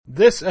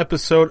This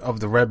episode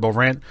of the Red Bull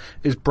Rant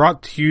is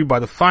brought to you by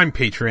the fine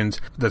patrons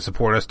that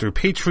support us through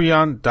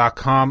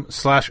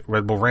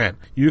patreon.com/Red Bull Rant.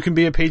 You can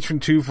be a patron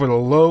too for the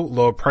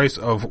low price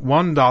of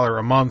 $1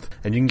 a month,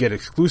 and you can get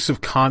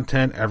exclusive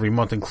content every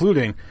month,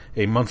 including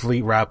a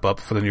monthly wrap-up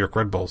for the New York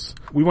Red Bulls.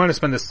 We want to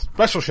spend a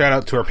special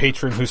shout-out to our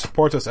patron who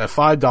supports us at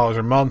 $5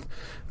 a month.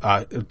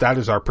 That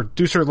is our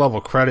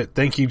producer-level credit.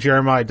 Thank you,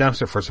 Jeremiah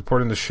Dempster, for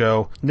supporting the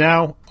show.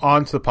 Now,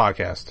 on to the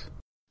podcast.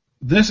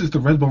 This is the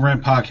Red Bull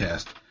Rant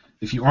podcast.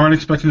 If you aren't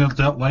expecting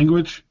adult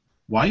language,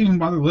 why even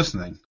bother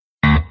listening?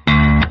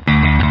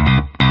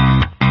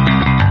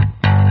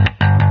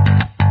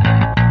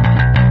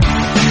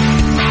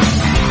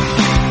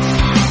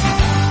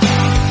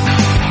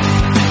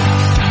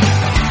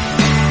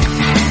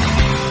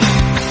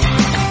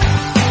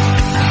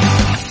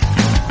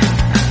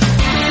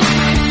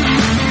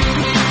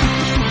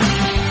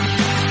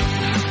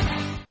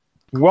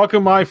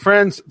 Welcome, my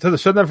friends, to the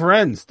show that never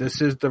ends.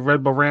 This is the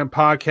Red Bull Rant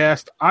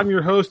podcast. I'm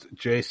your host,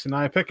 Jason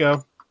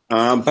Iapicco.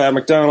 I'm Pat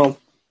McDonald.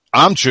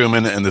 I'm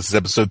Truman, and this is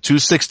episode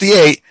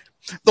 268,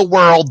 The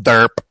World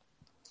Derp.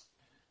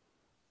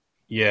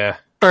 Yeah.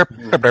 Derp,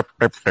 derp,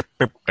 derp, derp,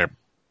 derp,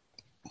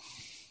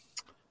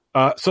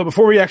 derp. So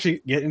before we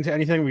actually get into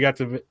anything, we have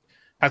to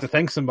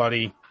thank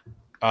somebody.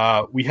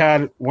 We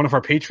had one of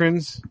our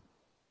patrons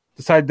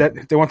decide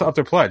that they want to up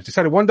their pledge.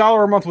 Decided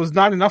 $1 a month was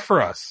not enough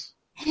for us.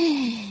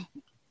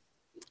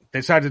 They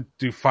decided to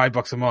do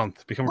 $5 a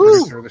month, become a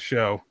producer of the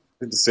show.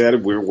 They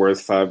decided we're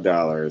worth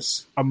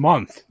 $5 a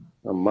month.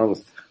 A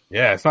month.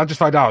 Yeah, it's not just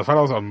 $5.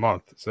 $5 a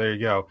month. So there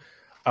you go.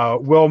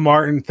 Will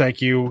Martin,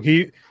 thank you.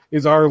 He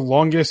is our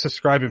longest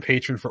subscribing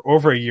patron for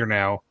over a year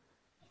now,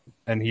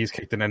 and he's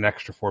kicked in an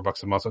extra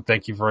 $4 a month. So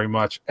thank you very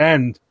much.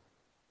 And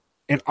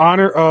in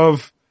honor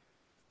of,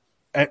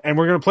 and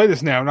we're going to play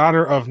this now, in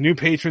honor of new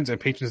patrons and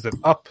patrons that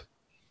up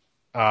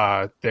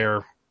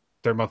their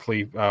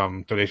monthly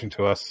donation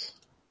to us.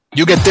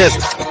 You get this.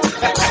 You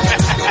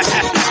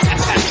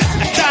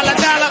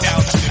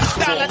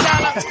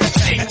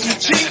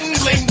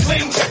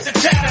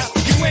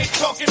ain't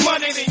talking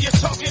money, then you're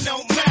talking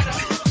no matter.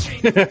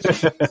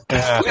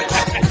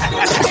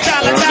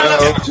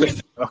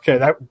 Okay,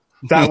 that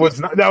was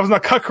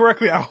not cut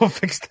correctly. I will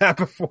fix that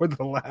before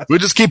the last. We'll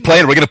just keep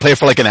playing. We're going to play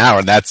for like an hour,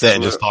 and that's it,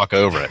 and just talk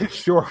over it.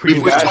 Sure.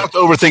 We've talked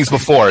over things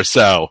before,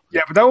 so.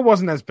 Yeah, but that one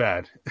wasn't as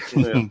bad.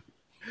 Yeah.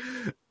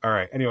 All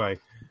right, anyway.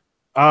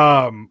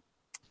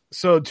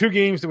 So 2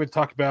 games that we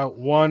talked about.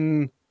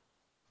 One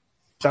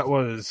that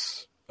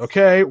was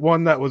okay.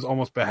 One that was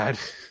almost bad.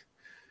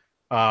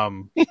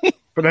 But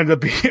ended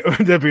up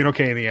being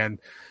okay in the end.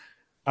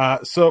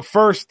 So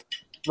first,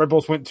 Red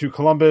Bulls went to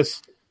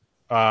Columbus,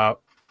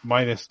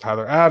 minus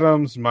Tyler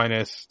Adams,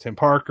 minus Tim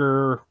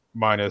Parker,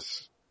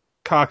 minus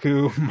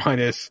Kaku,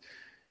 minus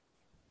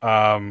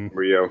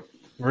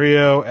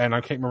Rio, and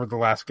I can't remember the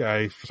last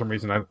guy for some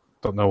reason. I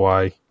don't know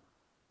why.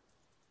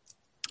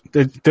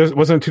 There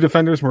wasn't 2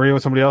 defenders, Maria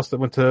and somebody else that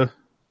went to...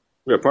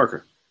 Yeah,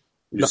 Parker.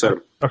 You said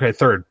it. Okay,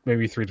 third.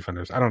 Maybe 3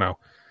 defenders. I don't know.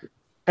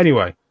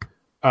 Anyway,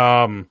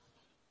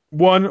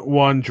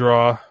 1-1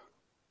 draw.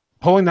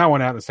 Pulling that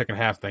one out in the second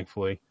half,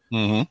 thankfully.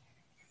 Mm-hmm.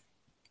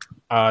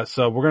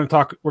 So we're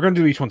going to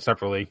do each one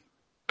separately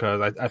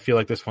because I feel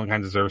like this one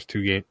kind of deserves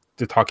to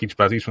talk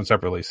about each one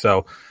separately.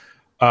 So,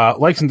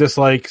 likes and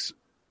dislikes.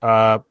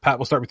 Pat,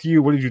 we'll start with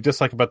you. What did you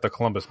dislike about the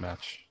Columbus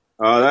match?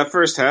 That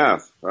first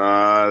half,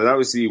 that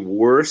was the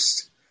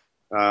worst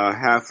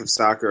half of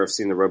soccer I've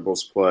seen the Red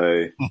Bulls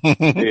play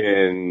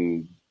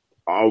in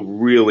a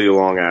really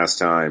long ass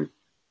time.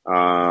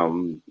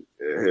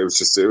 It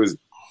was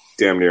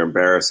damn near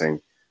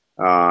embarrassing.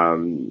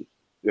 So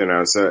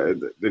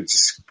they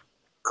just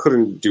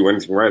couldn't do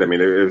anything right. I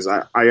mean, it was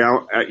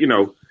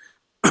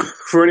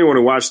for anyone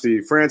who watched the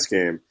France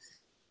game,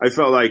 I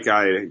felt like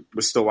I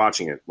was still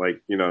watching it.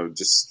 Like,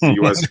 just the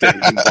U.S. getting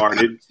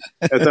bombarded.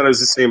 I thought it was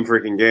the same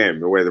freaking game,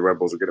 the way the Red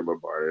Bulls were getting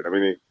bombarded. I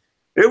mean,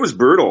 it was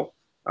brutal.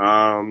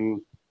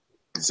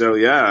 So,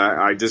 yeah,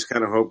 I just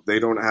kind of hope they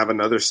don't have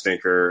another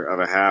stinker of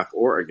a half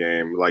or a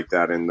game like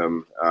that in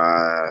them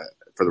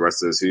for the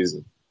rest of the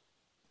season.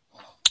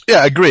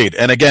 Yeah, agreed.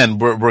 And again,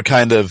 we're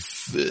kind of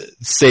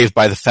saved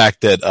by the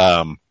fact that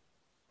a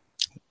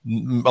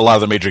lot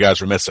of the major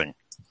guys were missing.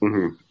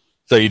 Mm-hmm.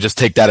 So you just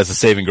take that as a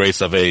saving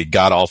grace of a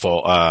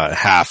god-awful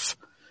half.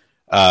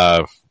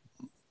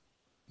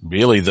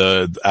 Really,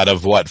 out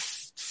of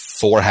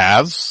 4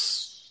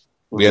 halves,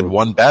 we had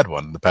one bad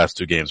one in the past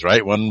 2 games,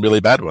 right? One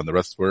really bad one. The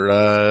rest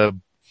were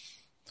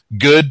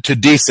good to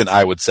decent,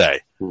 I would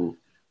say. Mm-hmm.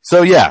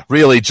 So yeah,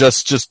 really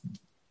just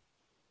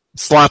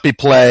sloppy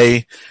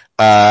play.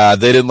 They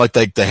didn't look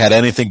like they had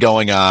anything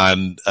going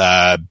on.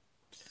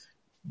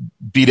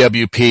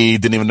 BWP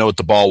didn't even know what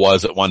the ball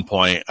was at one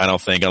point. I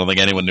don't think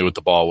anyone knew what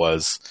the ball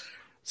was.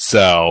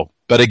 So,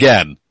 but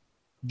again,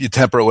 you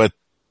temper it with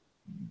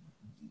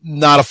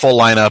not a full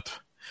lineup,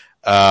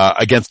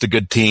 against a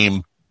good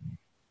team.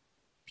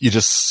 You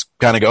just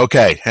kind of go,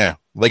 okay,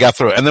 they got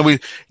through it. And then we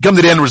come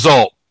to the end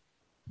result.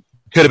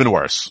 Could have been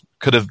worse.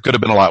 Could have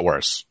been a lot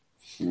worse.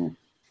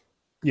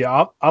 Yeah,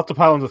 I'll have to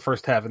pile into the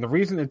first half. And the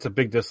reason it's a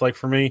big dislike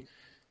for me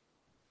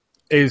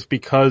is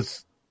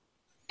because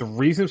the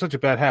reason it was such a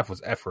bad half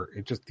was effort.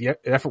 It just, the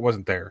effort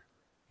wasn't there.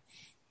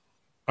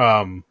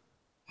 I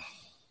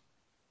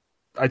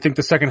think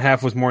the second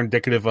half was more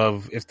indicative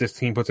of if this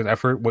team puts in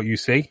effort, what you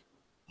see.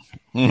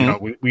 You know,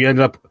 we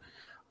ended up,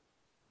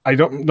 I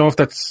don't know if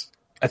that's,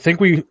 I think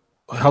we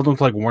held them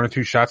to like 1 or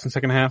 2 shots in the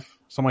second half,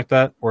 something like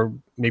that, or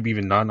maybe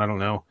even none. I don't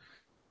know.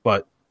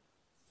 But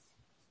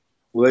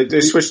Well,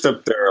 they switched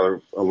up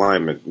their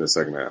alignment in the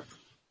second half.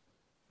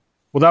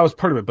 well, that was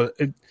part of it, but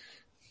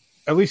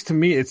at least to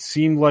me, it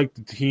seemed like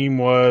the team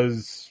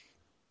was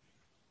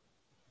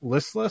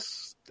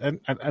listless. And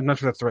I'm not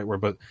sure that's the right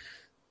word, but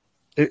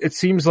it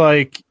seems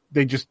like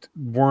they just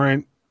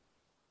weren't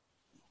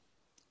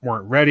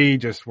ready,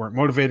 just weren't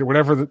motivated,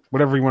 whatever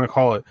you want to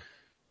call it.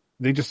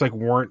 They just like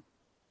weren't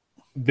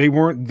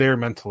there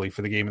mentally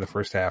for the game in the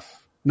first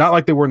half. Not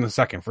like they were in the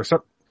second.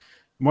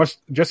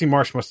 Jesse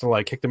Marsh must have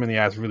like kicked them in the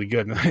ass really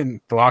good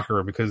in the locker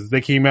room because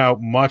they came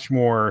out much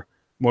more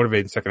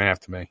motivated in the second half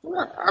to me.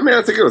 I mean,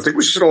 I think it was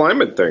just an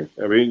alignment thing.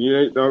 I mean,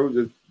 you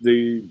know,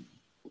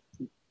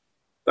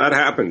 that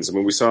happens. I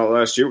mean, we saw it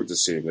last year with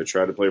this team. They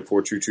tried to play a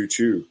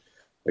 4-2-2-2.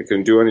 They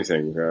couldn't do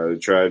anything. They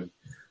tried to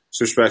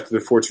switch back to the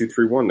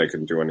 4-2-3-1. They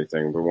couldn't do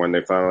anything. But when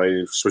they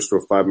finally switched to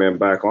a 5-man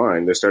back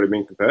line, they started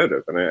being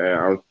competitive. And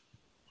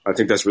I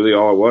think that's really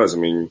all it was. I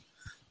mean,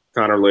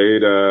 Connor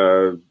Lade,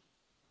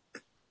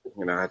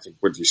 I think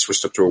he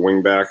switched up to a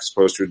wing back as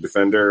opposed to a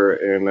defender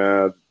in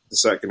the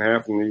second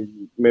half, and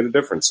he made a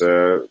difference,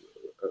 or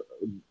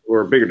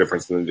a bigger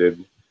difference than they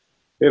did.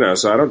 You know,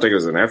 so I don't think it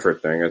was an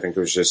effort thing. I think it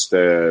was just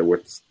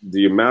with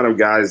the amount of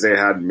guys they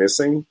had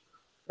missing,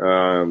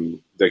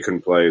 they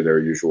couldn't play their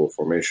usual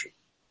formation.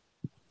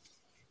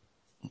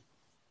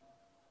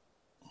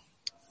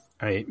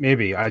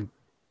 Maybe I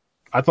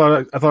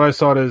thought I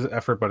saw it as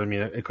effort, but I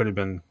mean it could have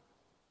been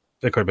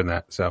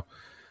that. So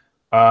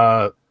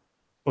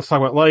let's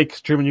talk about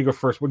likes. Truman, you go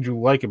first. What did you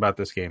like about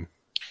this game?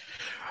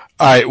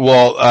 All right.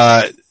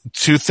 Well,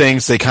 2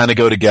 things, they kind of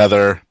go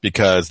together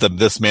because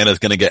this man is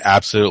going to get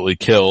absolutely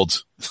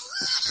killed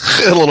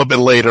a little bit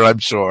later, I'm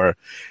sure.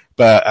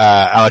 But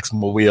Alex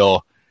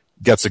Maweel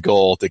gets a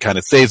goal that kind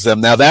of saves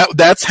them. Now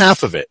that's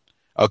half of it.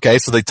 Okay,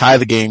 so they tie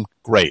the game.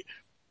 Great.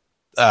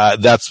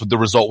 That's the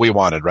result we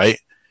wanted, right?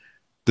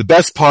 The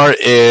best part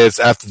is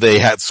after they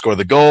had to score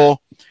the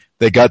goal,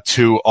 they got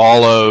to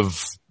all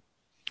of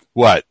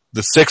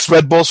the 6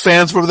 Red Bulls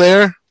fans were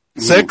there,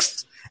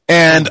 6,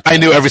 and I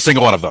knew every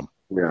single one of them.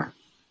 Yeah.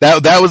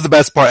 That was the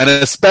best part, and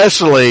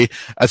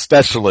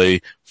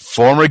especially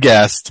former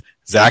guest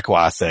Zach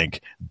Wassink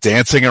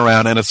dancing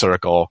around in a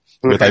circle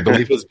with, I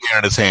believe, his beer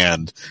in his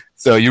hand.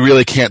 So you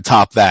really can't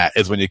top that,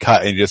 is when you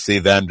cut and you just see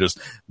them just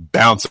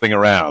bouncing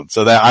around.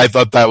 So that, I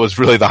thought that was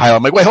really the highlight.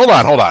 I'm like, wait, hold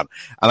on.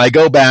 And I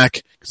go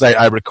back, because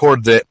I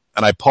recorded it,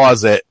 and I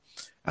pause it,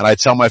 and I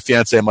tell my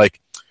fiance, I'm like,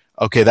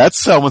 okay, that's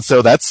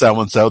so-and-so, that's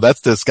so-and-so,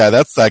 that's this guy,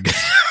 that's that guy.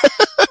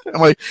 I'm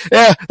like,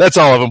 yeah, that's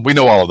all of them. We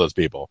know all of those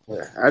people.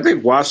 Yeah. I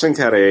think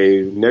Washington had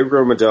a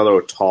Negro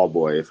Modelo tall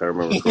boy, if I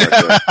remember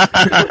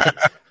correctly.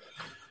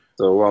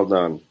 So well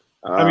done.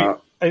 I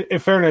mean, in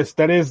fairness,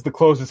 that is the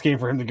closest game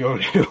for him to go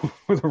to.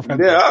 With the Red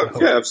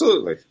Bulls, yeah,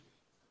 absolutely.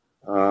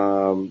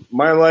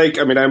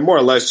 I more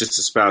or less just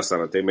espoused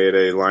on it. They made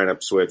a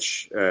lineup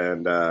switch,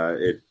 and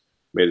it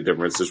made a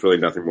difference. There's really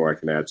nothing more I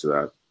can add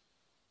to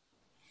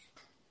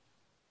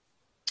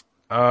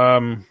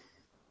that.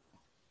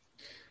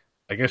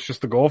 I guess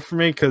just the goal for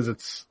me, because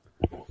it's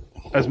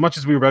as much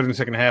as we were better in the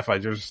second half.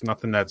 There's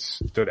nothing that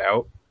stood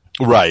out.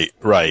 Right.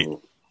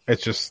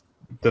 It's just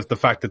the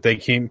fact that they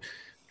came.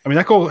 I mean,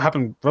 that goal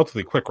happened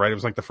relatively quick, right? It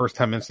was like the first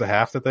 10 minutes of the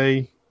half that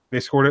they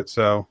scored it.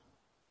 So,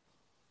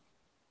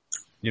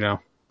 the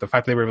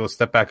fact they were able to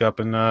step back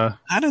up and I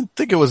didn't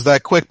think it was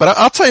that quick, but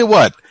I'll tell you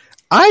what,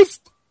 I've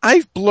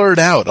blurred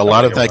out a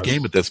lot of that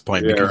game at this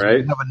point, because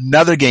we have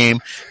another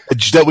game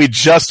that we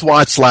just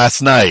watched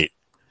last night.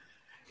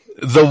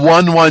 The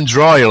 1-1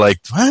 draw, you're like,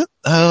 what?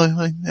 Oh,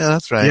 yeah,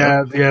 that's right.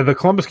 Yeah, the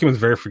Columbus game was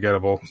very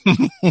forgettable.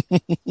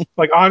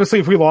 Like, honestly,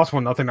 if we lost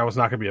 1-0, I was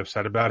not going to be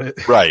upset about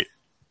it. Right.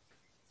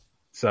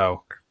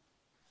 So,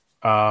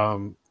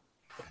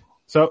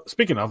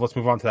 speaking of, let's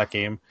move on to that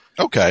game.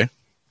 Okay.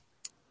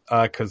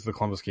 Because the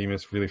Columbus game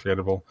is really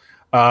forgettable.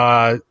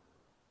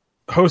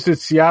 Hosted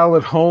Seattle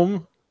at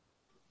home.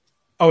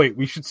 Oh, wait,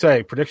 we should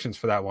say predictions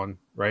for that one,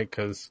 right?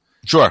 Because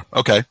sure,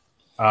 okay.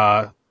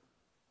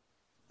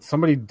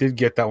 Somebody did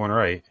get that one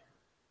right.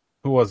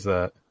 Who was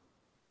that?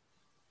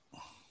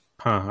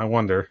 I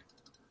wonder.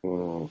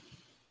 Oh,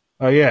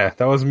 yeah,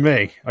 that was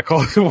me. I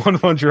called it a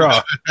 1-1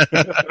 draw.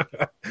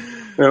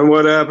 And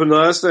what happened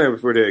last time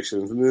with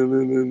predictions?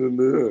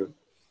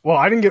 Well,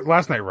 I didn't get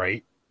last night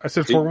right. I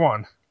said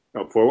 4-1.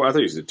 Oh, 4-1? I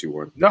thought you said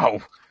 2-1.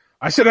 No.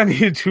 I said I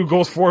needed 2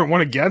 goals for and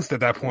 1 against at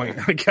that point.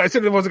 I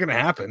said it wasn't going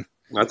to happen.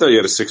 I thought you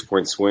had a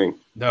 6-point swing.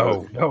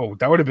 No,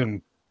 that would have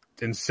been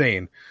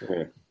insane.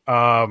 Okay.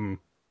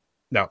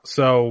 No,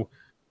 so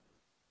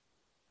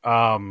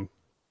going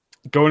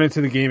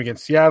into the game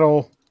against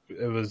Seattle,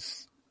 it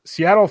was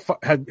Seattle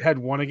had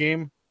won a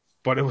game,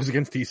 but it was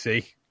against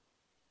DC.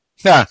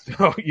 Yeah.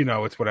 So,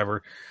 it's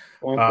whatever.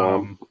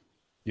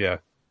 Yeah.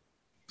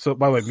 So,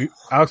 by the way,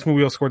 Alex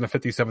Mouille scored in the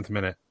 57th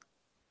minute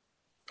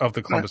of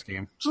the Columbus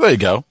game. So there you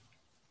go.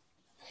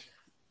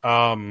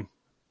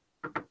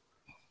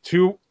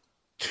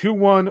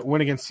 2-1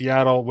 win against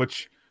Seattle,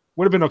 which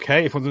would have been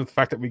okay if it wasn't the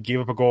fact that we gave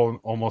up a goal and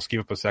almost gave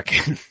up a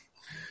second.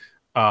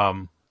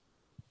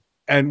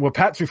 And what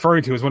Pat's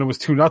referring to is when it was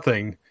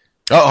 2-0.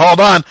 Oh, hold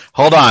on.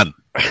 Hold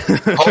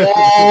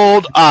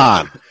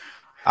on.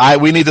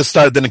 We need to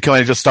start. Then can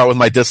I just start with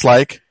my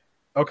dislike?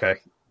 Okay.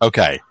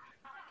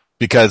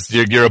 Because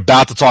you're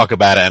about to talk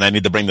about it, and I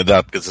need to bring that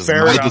up because it's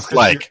my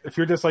dislike. If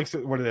your dislike's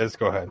what it is,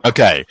 go ahead.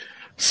 Okay.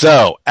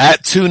 So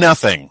at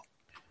 2-0,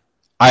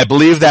 I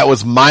believe that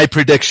was my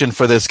prediction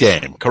for this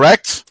game.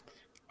 Correct?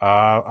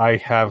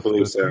 I have. So.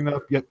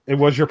 It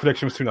was your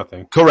prediction was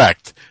 2-0.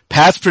 Correct.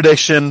 Pat's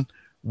prediction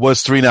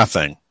was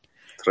 3-0.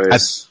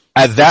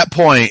 At that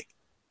point,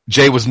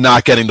 Jay was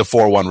not getting the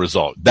 4-1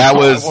 result. That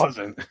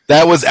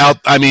was out.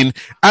 I mean,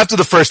 after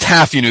the first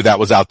half, you knew that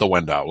was out the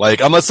window. Like,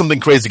 unless something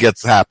crazy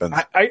happens.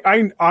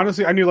 I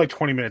honestly, I knew like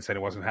 20 minutes that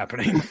it wasn't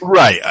happening.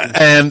 Right.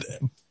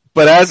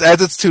 But as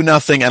it's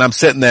 2-0, and I'm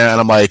sitting there and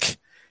I'm like,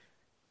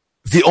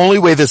 the only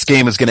way this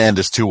game is going to end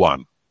is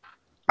 2-1.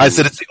 I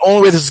said, it's the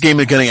only way this game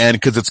is going to end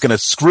because it's going to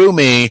screw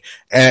me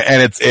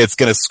and it's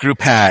going to screw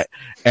Pat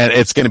and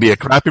it's going to be a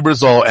crappy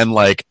result and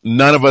like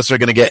none of us are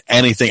going to get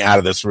anything out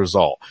of this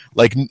result.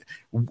 Like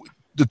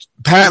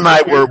Pat and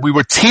I we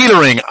were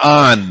teetering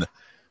on.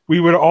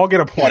 We would all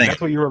get a point. That's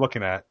what you were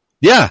looking at.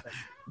 Yeah.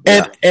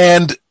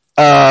 And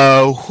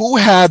who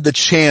had the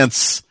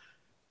chance,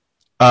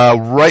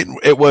 right?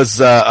 It was,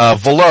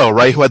 Velo,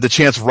 right? Who had the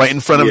chance right in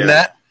front of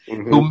net.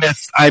 Mm-hmm. Who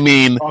missed,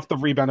 off the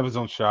rebound of his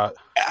own shot.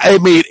 I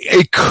mean,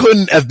 it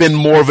couldn't have been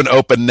more of an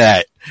open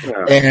net.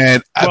 Yeah.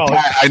 And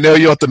I know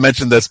you have to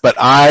mention this, but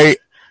I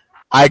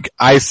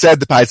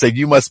said to Pat, I said,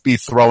 you must be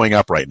throwing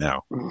up right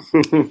now.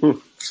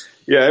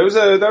 Yeah,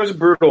 that was a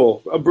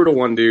brutal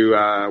one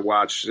to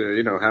watch.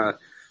 To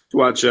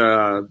watch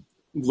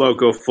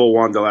Loco full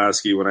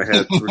Wondolowski when I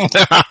had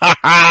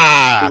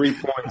 3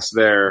 points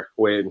there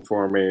waiting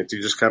for me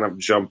to just kind of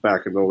jump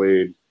back in the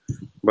lead.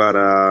 But,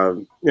 what are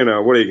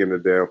you going to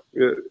do?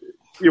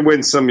 You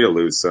win some, you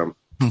lose some.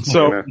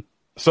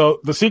 So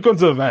the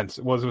sequence of events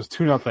it was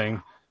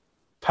 2-0.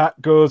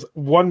 Pat goes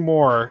one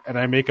more, and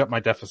I make up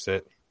my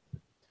deficit.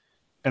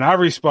 And I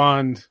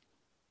respond,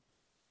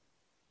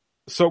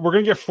 so we're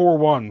going to get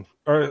 4-1.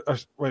 Or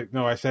wait,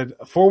 no, I said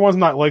 4-1's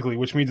not likely,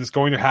 which means it's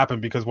going to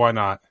happen because why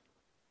not?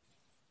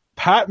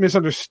 Pat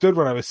misunderstood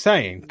what I was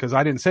saying because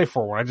I didn't say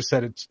 4-1. I just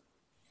said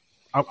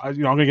I'm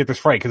going to get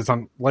this right because it's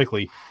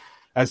unlikely.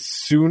 As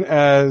soon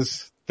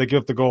as they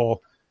give up the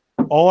goal,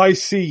 all I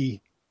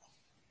see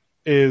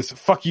is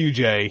 "fuck you,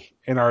 Jay"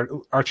 in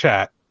our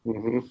chat,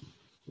 and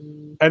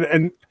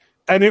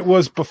it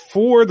was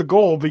before the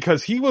goal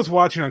because he was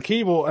watching on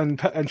cable and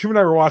Truman and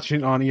I were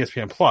watching on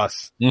ESPN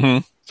Plus. Mm-hmm.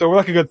 So we're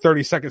like a good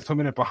 30 seconds to a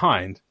minute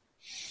behind,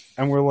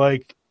 and we're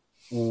like,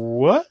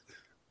 "What?"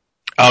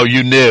 Oh,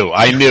 you knew!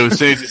 I knew as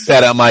soon as you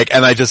said it. I'm like,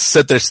 and I just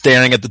sit there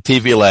staring at the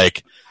TV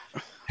like,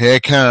 "Here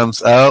it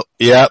comes!" Oh,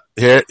 yep,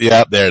 there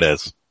it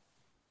is.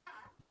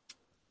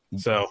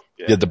 So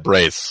yeah. You had the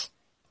brace.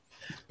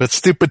 But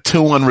stupid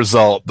 2-1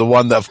 result, the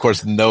one that, of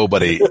course,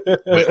 nobody,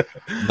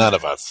 none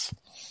of us.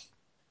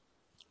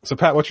 So,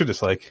 Pat, what's your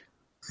dislike?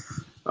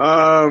 Yeah,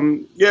 I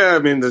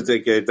mean,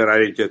 that I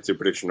didn't get the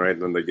prediction right,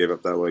 and then they gave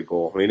up that late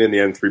goal. I mean, in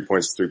the end, 3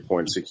 points, 3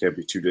 points. So you can't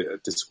be too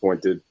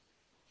disappointed.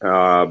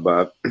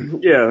 But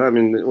yeah, I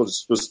mean, we'll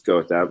just go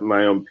with that.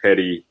 My own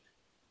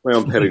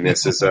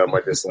pettiness is my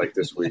dislike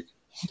this week.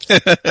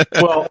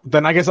 Well,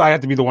 then I guess I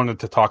have to be the one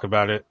to talk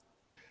about it.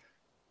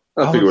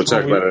 I think we'll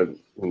talk about it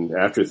in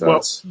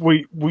afterthoughts. Well,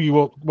 we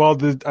will. Well,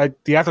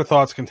 the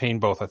afterthoughts contain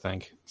both, I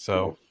think.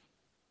 So,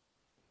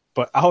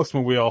 but Alex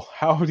Mouille,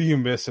 how do you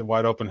miss a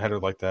wide open header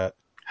like that?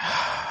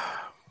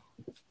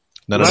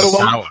 Let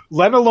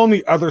alone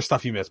the other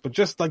stuff you missed, but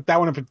just like that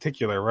one in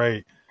particular,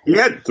 right? He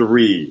had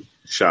 3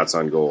 shots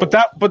on goal,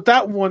 but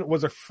that one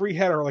was a free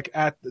header, like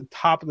at the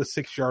top of the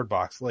 6-yard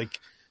box. Like,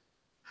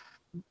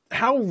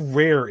 how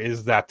rare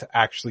is that to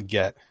actually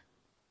get?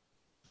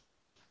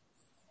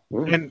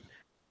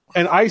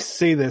 And I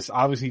say this,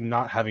 obviously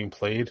not having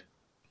played,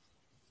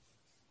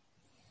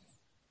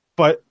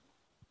 but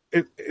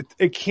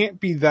it can't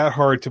be that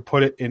hard to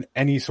put it in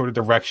any sort of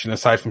direction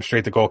aside from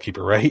straight to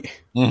goalkeeper, right?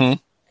 Mm-hmm.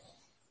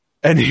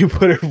 And you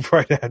put it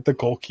right at the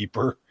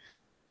goalkeeper.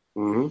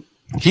 Mm-hmm.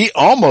 He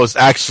almost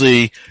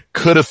actually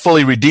could have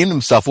fully redeemed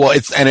himself. Well,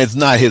 it's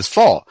not his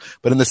fault,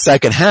 but in the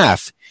second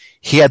half,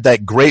 he had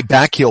that great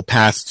backheel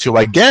pass to,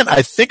 again,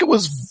 I think it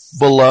was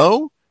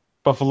Velo.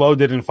 But Velo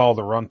didn't follow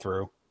the run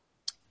through.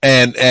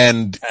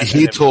 And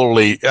he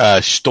totally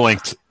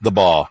stoinked the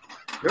ball.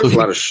 There was a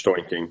lot of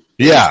stoinking.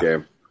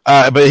 Yeah.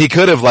 But he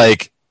could have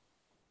like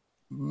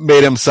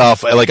made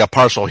himself like a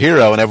partial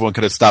hero and everyone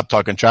could have stopped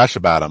talking trash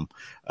about him.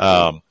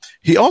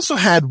 He also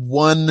had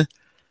one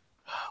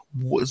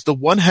was the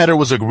one header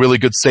was a really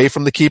good save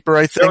from the keeper,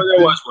 I think.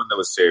 There was one that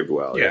was saved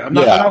well. Yeah, Yeah. I'm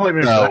not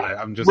blaming him for that.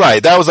 I'm just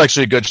Right, that was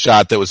actually a good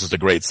shot. That was just a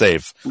great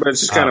save. But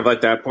it's just kind of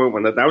like that point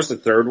when that was the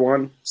third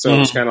one. So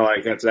it's kind of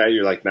like after that,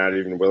 you're like not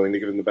even willing to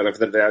give him the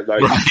benefit of the doubt.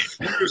 Like,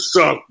 you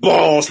suck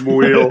balls,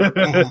 Will.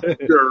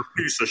 You're a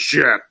piece of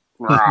shit.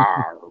 Where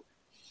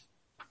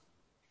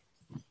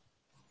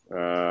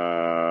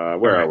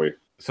are we?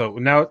 So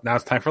now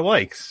it's time for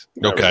likes.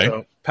 Okay.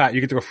 So, Pat,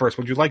 you get to go first.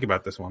 What did you like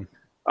about this one?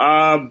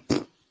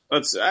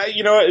 Let's.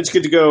 You know what? It's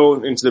good to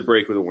go into the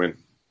break with a win.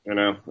 You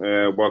know,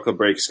 World Cup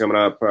break is coming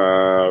up.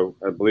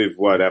 I believe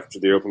after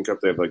the Open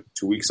Cup they have like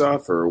 2 weeks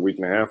off or a week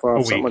and a half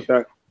off, something like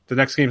that. The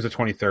next game is the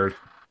 23rd.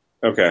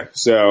 Okay,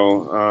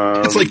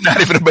 so It's like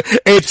not even.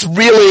 It's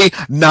really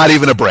not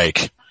even a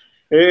break.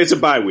 it's a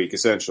bye week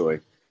essentially.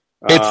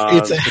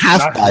 It's a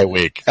half bye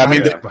week. I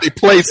mean, they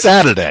play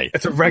Saturday.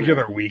 It's a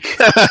regular week.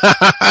 Yeah,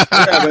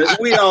 but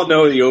we all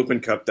know the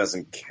Open Cup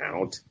doesn't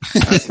count.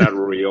 That's not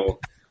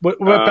real. What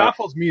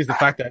baffles me is the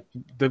fact that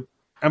the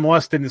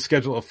MLS didn't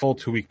schedule a full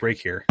 2 week break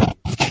here.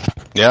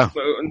 Yeah.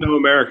 No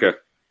America.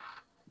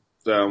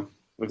 So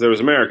if there was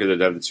America,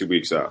 they'd have the 2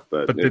 weeks off,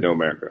 but no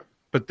America.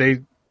 But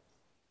but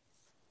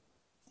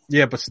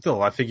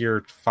still, I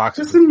figure Fox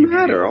Doesn't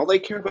matter. All they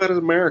care about is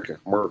America.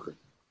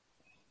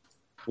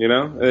 You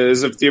know,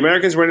 as if the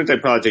Americans were in it, they'd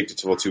probably take the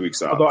full 2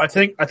 weeks off. Although I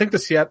think the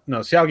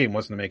Seattle game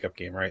wasn't a makeup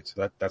game, right?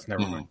 So that's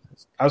never mind.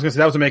 I was going to say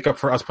that was a makeup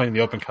for us playing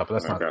the Open Cup, but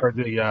that's not for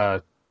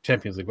the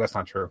Champions League. But that's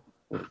not true.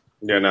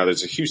 Yeah, no,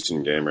 there's a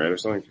Houston game, right, or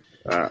something.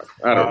 I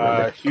don't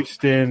know.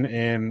 Houston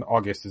in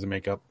August is a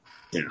makeup.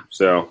 Yeah.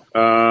 So,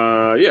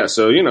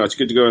 so you know, it's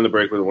good to go in the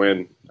break with a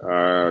win.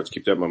 Let's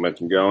keep that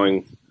momentum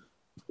going.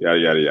 Yada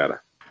yada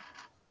yada.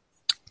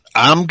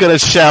 I'm gonna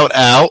shout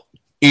out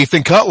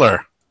Ethan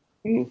Cutler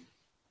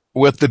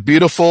with the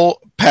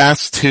beautiful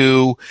pass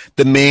to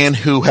the man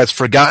who has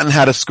forgotten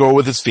how to score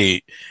with his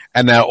feet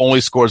and now only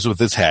scores with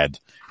his head,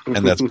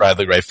 and that's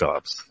Bradley Ray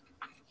Phillips.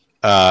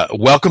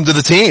 Welcome to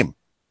the team.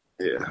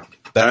 Yeah.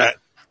 That's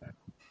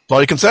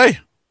all you can say.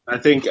 I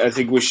think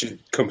we should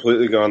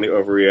completely go on the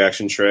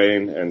overreaction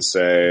train and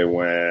say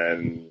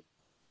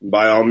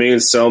by all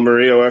means, sell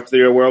Murillo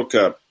after the World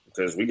Cup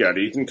because we got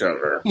Ethan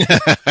Cutler.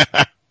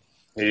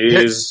 He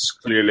is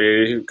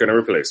clearly going to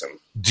replace him.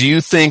 Do you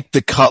think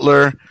the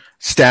Cutler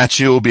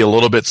statue will be a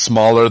little bit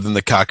smaller than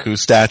the Kaku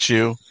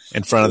statue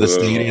in front of the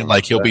stadium?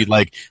 Like he'll be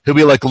like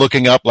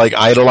looking up, like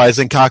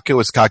idolizing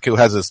Kaku as Kaku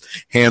has his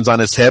hands on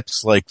his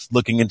hips, like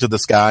looking into the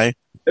sky.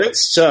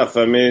 It's tough.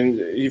 I mean,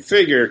 you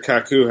figure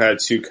Kaku had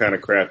 2 kind of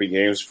crappy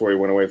games before he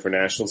went away for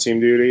national team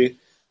duty.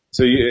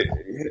 So, you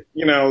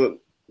know,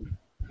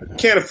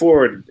 can't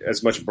afford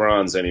as much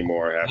bronze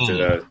anymore after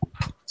that.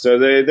 So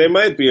they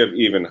might be of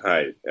even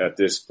height at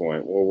this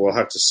point. Well, we'll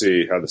have to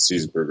see how the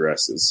season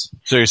progresses.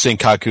 So you're saying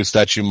Kaku's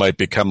statue might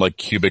become like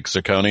cubic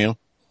zirconia?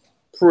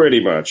 Pretty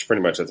much.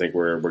 I think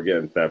we're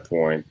getting to that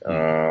point.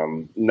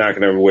 Not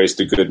going to waste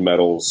the good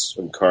metals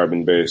and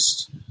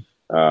carbon-based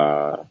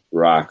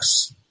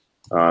rocks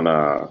on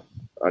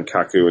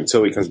Kaku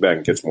until he comes back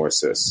and gets more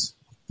assists.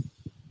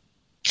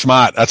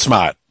 Smart. That's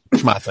smart.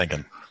 Smart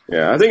thinking.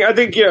 Yeah, I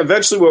think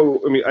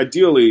eventually,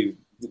 ideally,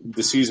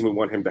 the season we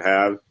want him to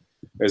have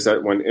is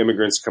that when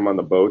immigrants come on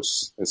the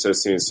boats, instead of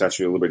seeing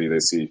Statue of Liberty, they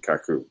see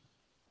Kaku,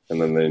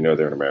 and then they know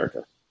they're in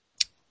America.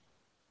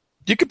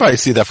 You could probably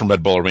see that from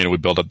Red Bull Arena. We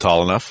built it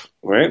tall enough.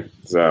 Right?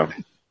 So.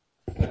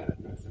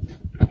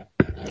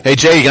 Hey,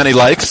 Jay, you got any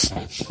likes?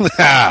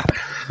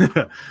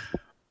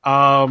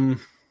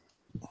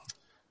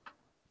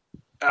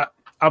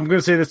 I'm going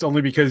to say this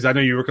only because I know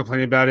you were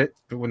complaining about it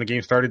when the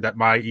game started, that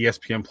my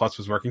ESPN Plus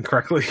was working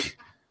correctly.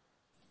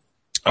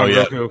 Oh,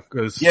 yeah.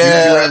 Because you were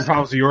having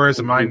problems with yours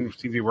and mine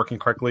seemed to be working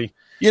correctly.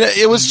 You know,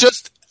 it was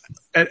just...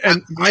 And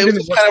it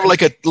was kind of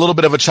like a little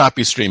bit of a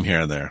choppy stream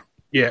here and there.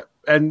 Yeah,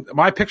 and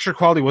my picture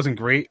quality wasn't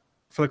great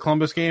for the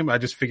Columbus game. I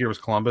just figured it was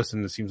Columbus,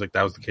 and it seems like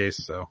that was the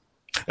case. So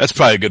that's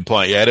probably a good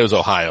point. Yeah, it was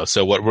Ohio.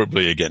 So what were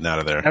you getting out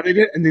of there?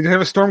 And they did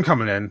have a storm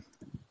coming in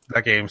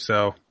that game,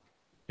 so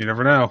you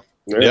never know.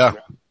 Yeah.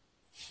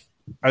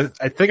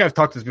 I think I've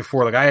talked this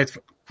before. Like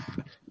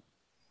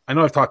I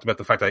know I've talked about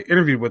the fact that I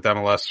interviewed with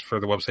MLS for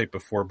the website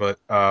before, but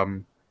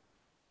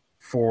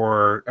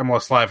for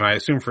MLS Live, and I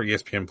assume for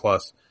ESPN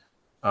Plus,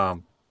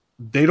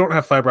 they don't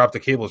have fiber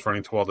optic cables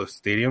running to all the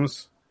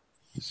stadiums.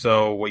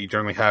 So what you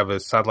generally have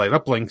is satellite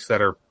uplinks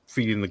that are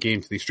feeding the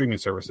game to these streaming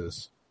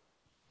services.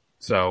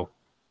 So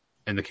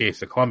in the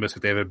case of Columbus,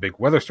 if they have a big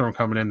weather storm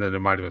coming in, then it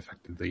might have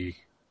affected the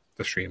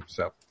stream.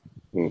 So.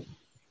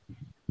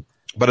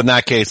 But in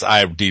that case,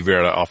 I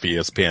DVR'd off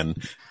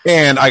ESPN,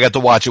 and I got to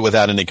watch it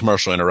without any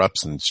commercial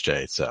interruptions,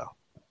 Jay. So,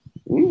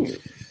 but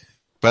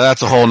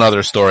that's a whole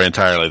nother story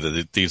entirely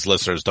that these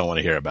listeners don't want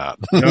to hear about.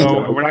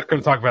 No, we're not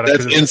going to talk about it.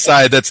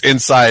 That's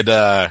inside.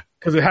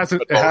 Because it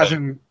hasn't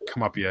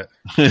come up yet.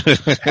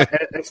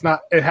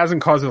 It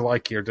hasn't caused a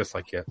like or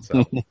dislike yet.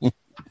 So,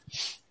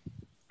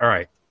 all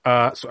right.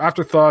 So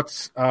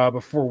afterthoughts.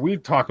 Before we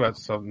talk about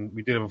something,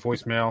 we did have a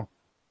voicemail,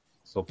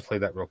 so I'll play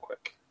that real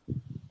quick.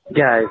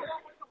 Guys,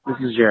 this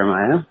is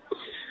Jeremiah.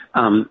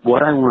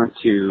 What I want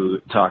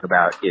to talk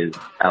about is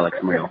Alex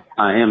Muyl.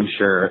 I am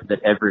sure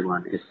that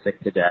everyone is sick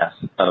to death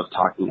of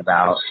talking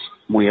about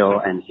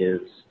Muyl and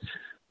his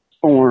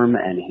form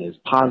and his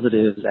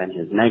positives and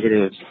his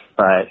negatives,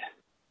 but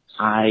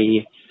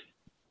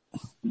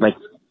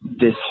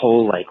this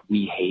whole,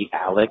 we hate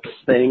Alex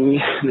thing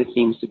that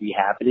seems to be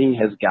happening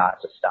has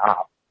got to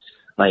stop.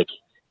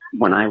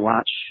 When I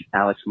watch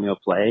Alex Muyl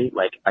play,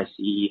 I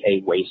see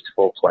a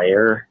wasteful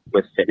player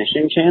with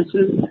finishing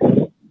chances,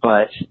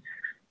 but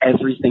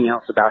everything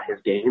else about his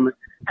game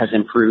has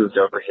improved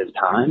over his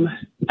time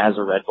as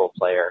a Red Bull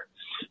player.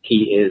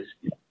 He is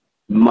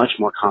much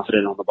more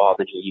confident on the ball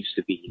than he used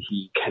to be.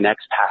 He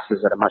connects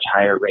passes at a much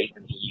higher rate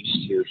than he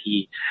used to.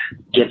 He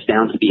gets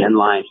down to the end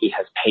line. He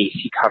has pace.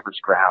 He covers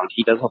ground.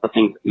 He does all the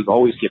things that we've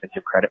always given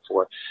him credit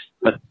for.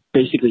 But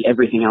basically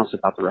everything else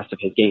about the rest of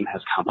his game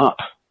has come up.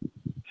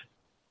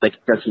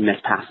 Does he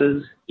miss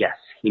passes? Yes,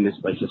 he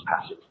misplaces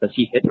passes. Does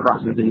he hit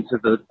crosses into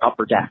the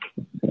upper deck?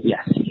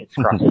 Yes, he hits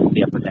crosses into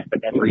the upper deck.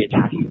 But every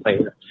attacking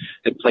player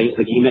that plays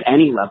the game at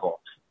any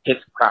level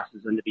hits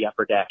crosses into the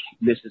upper deck,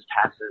 misses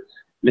passes,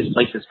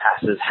 misplaces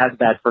passes, has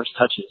bad first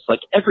touches.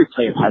 Every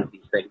player has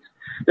these things.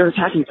 They're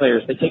attacking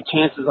players. They take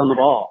chances on the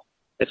ball.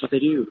 That's what they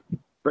do.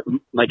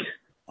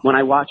 When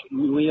I watch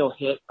Muyl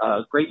hit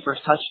a great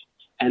first touch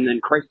and then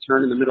Christ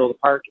turn in the middle of the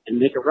park and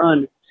make a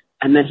run,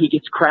 and then he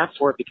gets crap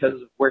for it because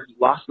of where he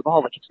lost the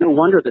ball. It's no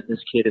wonder that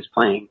this kid is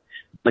playing,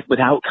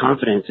 without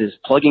confidence, is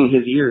plugging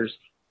his ears,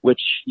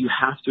 which you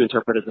have to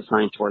interpret as a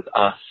sign towards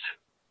us,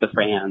 the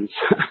fans,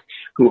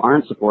 who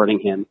aren't supporting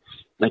him.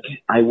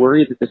 I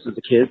worry that this is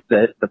a kid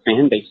that the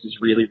fan base is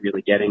really,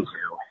 really getting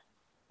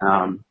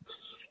to.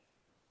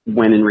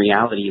 When in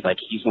reality,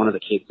 he's one of the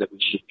kids that we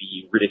should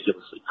be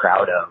ridiculously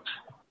proud of.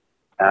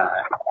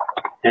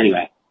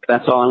 Anyway,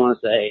 that's all I want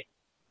to say.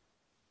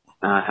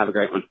 Have a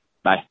great one.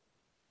 Bye.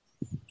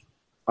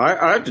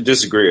 I have to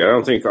disagree. I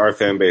don't think our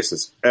fan base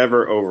has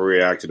ever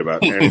overreacted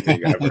about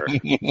anything ever.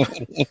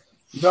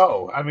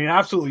 No,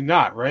 absolutely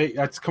not, right?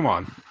 Come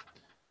on.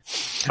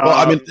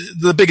 Well,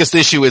 the biggest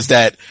issue is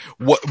that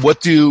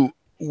what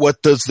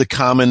does the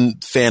common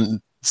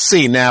fan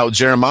see? Now,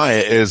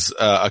 Jeremiah is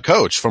a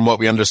coach, from what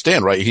we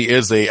understand, right? He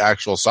is a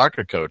actual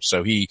soccer coach,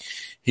 so he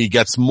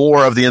gets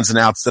more of the ins and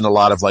outs than a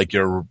lot of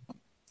your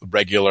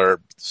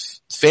regular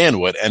fan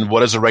would. And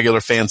what does a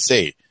regular fan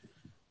see?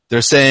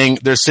 They're seeing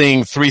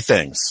three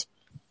things: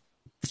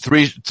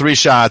 three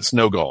shots,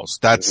 no goals.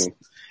 That's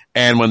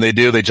And when they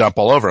do, they jump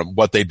all over him.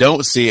 What they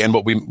don't see, and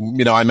what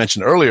I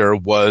mentioned earlier,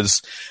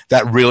 was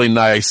that really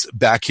nice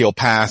backheel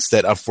pass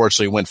that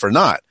unfortunately went for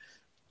naught.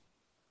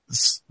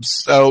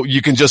 So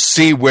you can just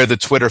see where the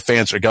Twitter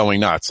fans are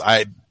going nuts.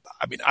 I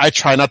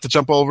try not to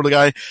jump over the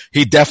guy.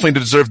 He definitely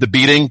deserved the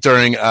beating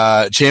during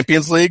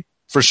Champions League,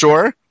 for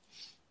sure.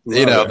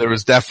 Right. There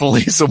was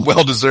definitely some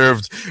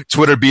well-deserved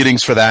Twitter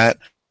beatings for that.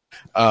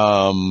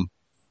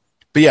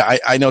 But yeah,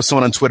 I know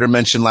someone on Twitter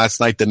mentioned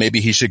last night that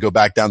maybe he should go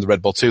back down to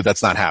Red Bull 2.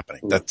 That's not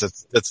happening.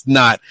 That's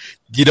not,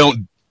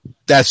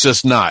 that's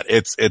just not.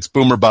 It's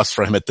boom or bust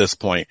for him at this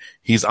point.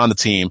 He's on the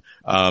team.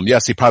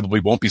 Yes, he probably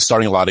won't be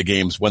starting a lot of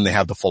games when they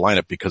have the full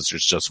lineup, because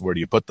there's just, where do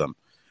you put them?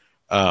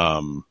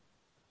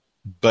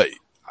 But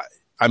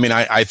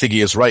I think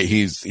he is right.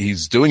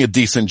 He's doing a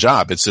decent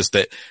job. It's just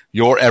that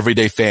your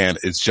everyday fan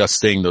is just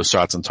seeing those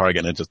shots on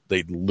target and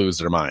they lose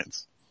their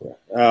minds.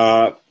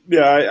 I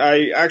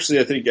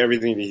think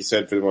everything he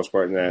said for the most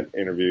part in that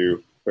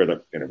the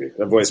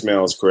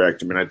voicemail is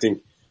correct. I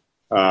think,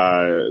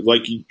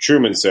 like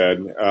Truman said,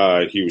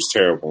 he was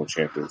terrible in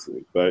Champions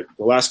League, but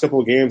the last couple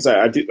of games,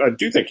 I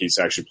do think he's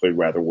actually played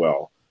rather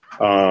well.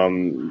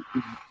 The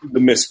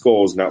missed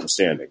goals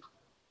notwithstanding.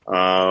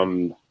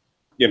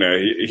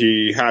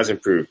 He has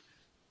improved.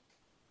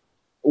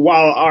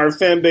 While our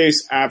fan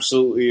base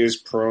absolutely is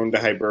prone to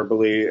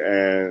hyperbole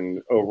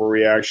and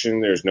overreaction,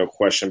 there's no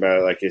question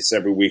about it. It's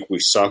every week we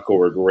suck or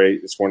we're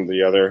great. It's one or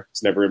the other.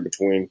 It's never in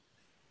between.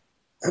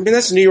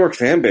 That's New York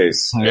fan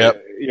base.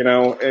 Yep.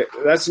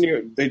 That's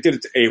New. They did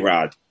it to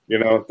A-Rod.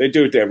 They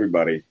do it to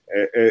everybody.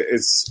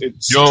 It's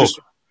just,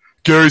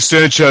 Gary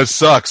Sanchez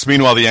sucks.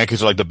 Meanwhile, the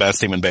Yankees are the best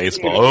team in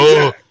baseball.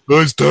 Oh,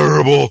 that's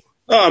terrible.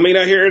 Oh, I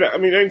hear it.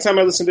 Anytime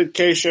I listen to the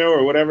K show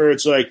or whatever,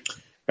 it's like,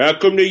 how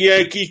come the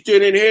Yankees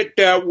didn't hit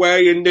that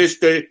way in this?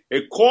 They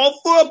called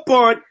for a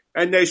punt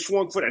and they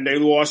swung for it and they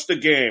lost the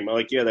game.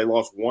 They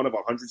lost one of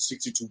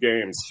 162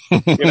 games.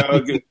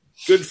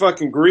 Good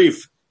fucking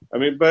grief.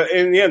 But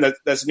in the end,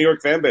 that's New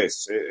York fan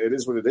base. It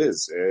is what it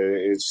is.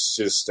 It's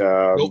just.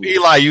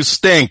 Eli, you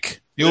stink.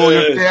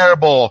 You're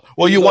terrible.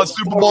 Well, you won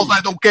Super Bowls.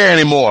 I don't care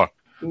anymore.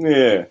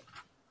 Yeah.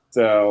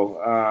 So,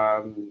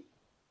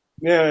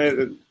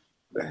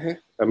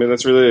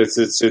 that's really it.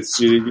 It's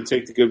you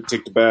take the good,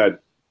 take the bad.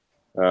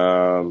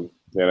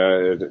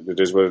 It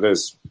is what it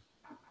is.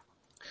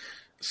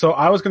 So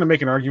I was going to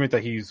make an argument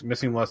that he's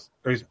missing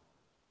he's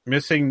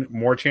missing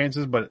more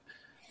chances, but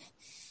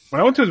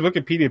when I went to his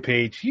Wikipedia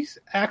page, he's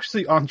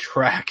actually on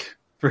track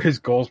for his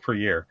goals per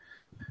year.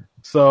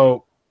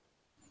 So,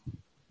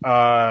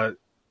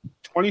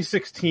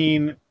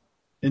 2016,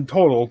 in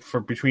total for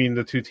between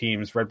the two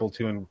teams, Red Bull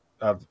 2 and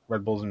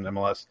Red Bulls and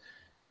MLS,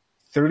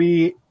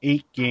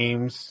 38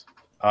 games,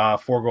 4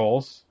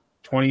 goals.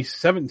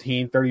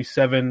 2017,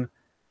 37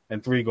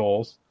 and 3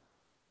 goals.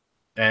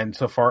 And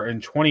so far in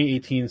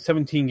 2018,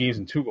 17 games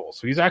and 2 goals.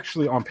 So he's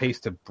actually on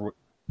pace to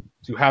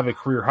have a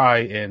career high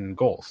in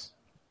goals.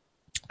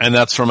 And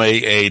that's from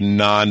a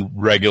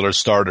non-regular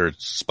starter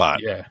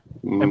spot. Yeah.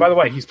 And by the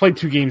way, he's played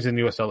 2 games in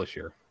USL this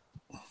year.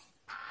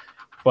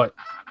 But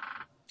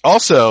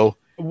also,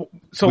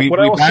 so we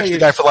what I will matched say the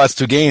guy is, for the last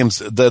 2 games.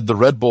 The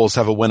Red Bulls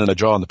have a win and a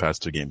draw in the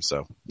past 2 games.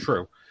 So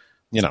true.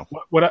 You know,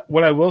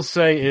 What I will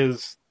say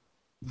is,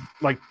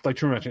 like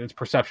Drew mentioned, it's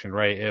perception,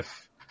 right?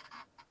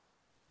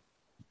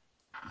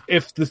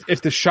 If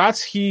the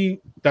shots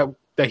that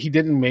he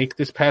didn't make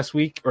this past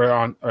week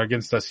or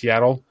against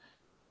Seattle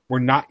were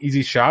not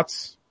easy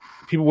shots,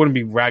 people wouldn't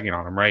be ragging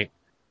on him, right?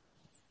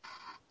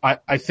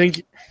 I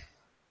think,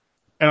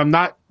 and I'm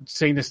not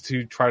saying this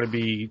to try to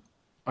be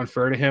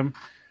unfair to him.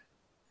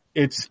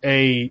 If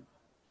they're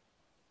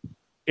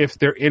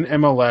in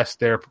MLS,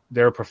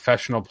 they're a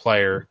professional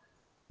player,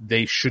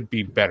 they should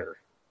be better,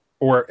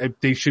 or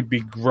they should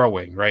be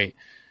growing, right?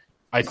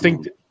 I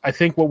think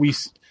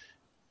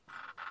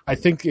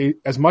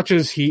as much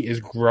as he is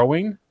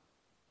growing,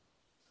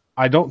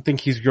 I don't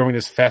think he's growing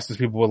as fast as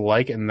people would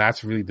like, and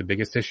that's really the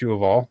biggest issue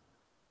of all.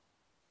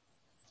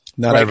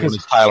 not Right, everyone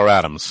is Tyler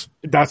Adams.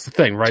 That's the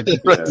thing, right?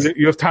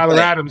 You have Tyler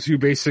Adams, who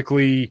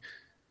basically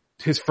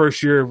his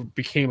first year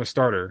became a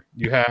starter.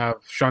 You have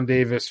Sean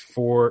Davis,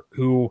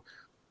 who,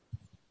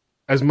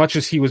 as much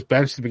as he was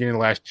benched at the beginning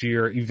of last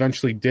year,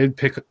 eventually did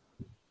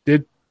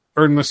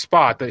earn the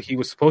spot that he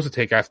was supposed to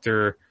take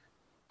after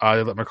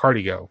they let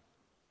McCarty go.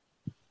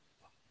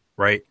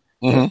 Right?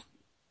 Mm-hmm.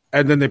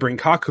 And then they bring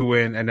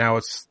Kaku in, and now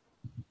it's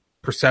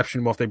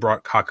perception. Well, if they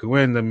brought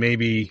Kaku in, then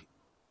maybe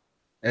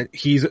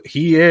he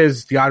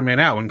is the odd man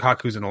out when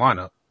Kaku's in the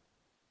lineup.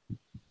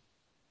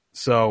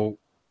 So,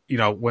 you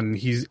know, when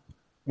he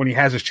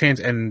has his chance,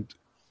 and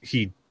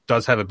he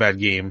does have a bad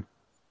game,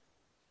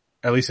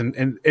 at least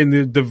in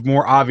the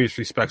more obvious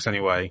respects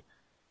anyway,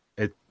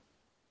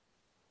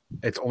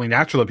 it's only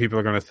natural that people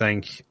are going to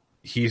think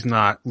he's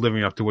not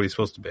living up to what he's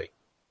supposed to be.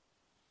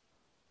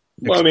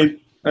 Well, I mean,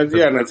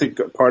 and I think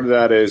part of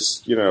that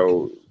is,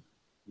 2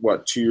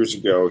 years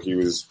ago he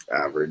was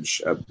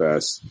average at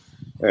best,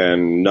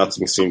 and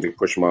nothing seemed to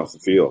push him off the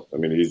field. I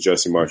mean, he's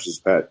Jesse Marsh's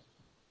pet,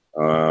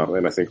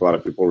 and I think a lot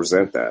of people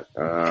resent that.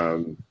 I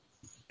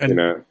was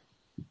going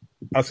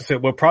to say,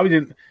 well, probably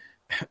didn't,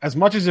 as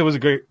much as it was a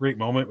great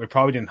moment, it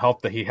probably didn't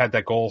help that he had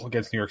that goal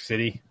against New York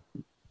City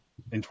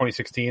in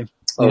 2016.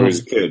 Oh, he was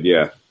a kid,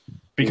 yeah.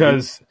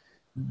 Because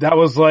that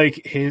was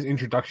like his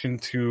introduction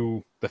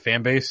to the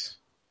fan base.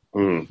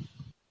 Mm.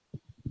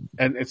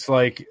 And it's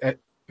like,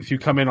 if you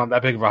come in on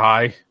that big of a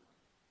high,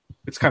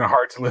 it's kind of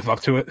hard to live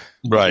up to it.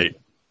 Right.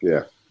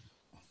 Yeah.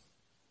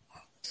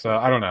 So,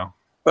 I don't know.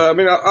 I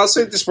mean, I'll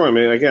say at this point, I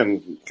mean,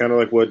 again, kind of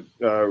like what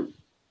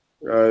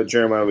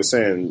Jeremiah was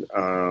saying,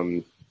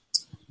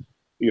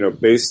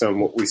 based on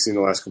what we've seen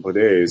the last couple of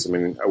days, I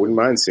mean, I wouldn't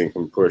mind seeing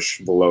him push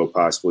Below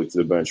possibly to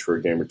the bench for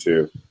a game or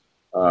 2.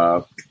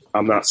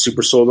 I'm not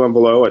super sold on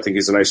Below. I think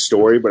he's a nice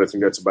story, but I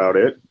think that's about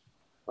it.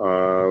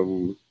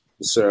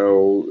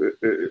 So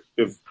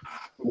if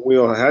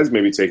Wheel has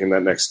maybe taken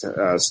that next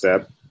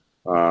step,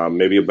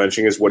 maybe a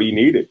benching is what he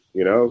needed,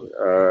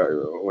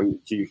 when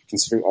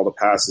considering all the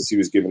passes he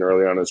was given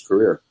early on in his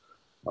career.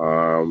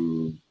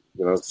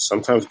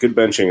 Sometimes good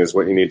benching is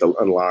what you need to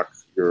unlock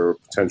your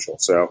potential.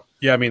 So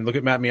yeah, I mean, look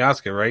at Matt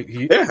Miazga, right?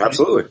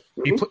 Absolutely.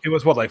 It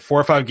was 4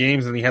 or 5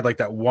 games, and he had like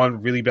that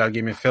one really bad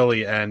game in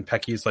Philly, and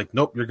Pecky's like,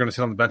 nope, you're going to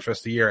sit on the bench the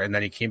rest of the year, and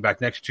then he came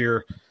back next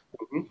year,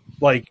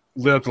 like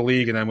lit up the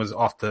league, and then was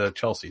off to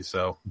Chelsea.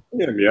 So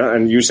yeah,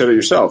 and you said it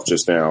yourself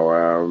just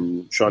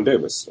now, Sean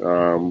Davis.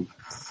 So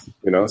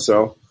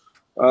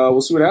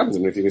we'll see what happens. I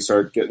mean, if he can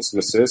start getting some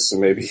assists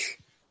and maybe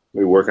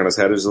work on his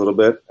headers a little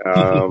bit,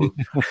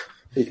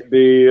 he could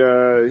be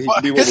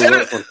what we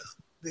want for.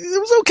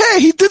 It was okay.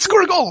 He did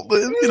score a goal.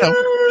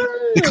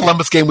 The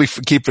Columbus game we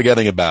keep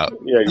forgetting about.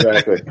 Yeah,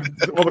 exactly.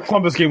 Well, the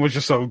Columbus game was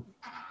just so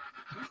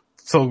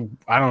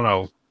I don't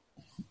know,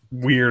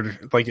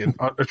 weird, like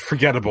it's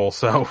forgettable.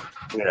 So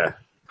yeah,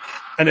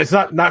 and it's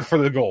not for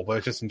the goal, but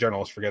it's just in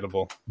general, it's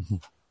forgettable.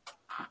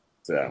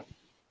 So,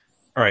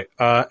 all right.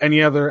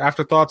 Any other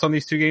afterthoughts on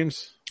these 2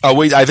 games? Oh,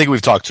 I think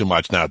we've talked too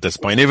much now at this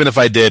point. Even if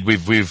I did,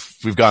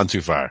 we've gone too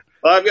far.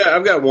 Well,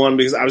 I've got one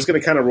because I was going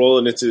to kind of roll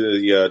it into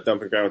the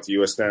dumping ground with the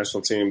U.S.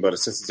 national team, but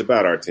since it's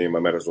about our team, I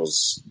might as well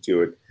just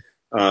do it.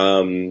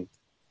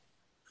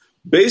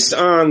 Based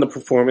on the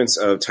performance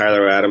of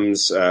Tyler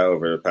Adams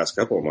over the past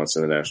couple of months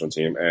in the national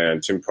team,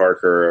 and Tim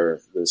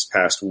Parker this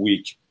past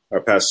week, or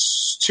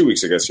past 2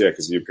 weeks, I guess,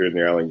 because he appeared in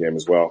the Ireland game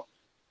as well.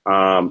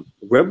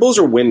 Red Bulls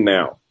are win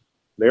now.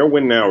 They are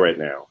win now right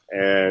now,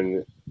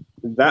 and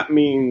that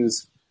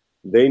means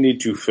they need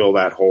to fill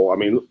that hole. I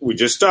mean, we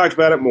just talked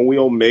about it.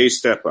 Mouille may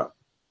step up.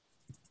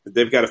 But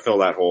they've got to fill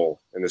that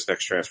hole in this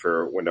next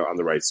transfer window on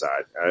the right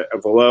side.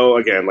 Velo,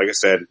 again, like I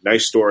said,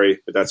 nice story,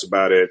 but that's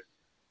about it.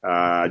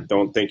 I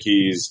don't think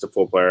he's the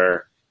full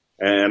player.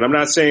 And I'm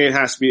not saying it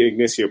has to be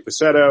Ignacio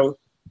Pacetto.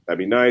 That'd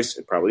be nice.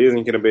 It probably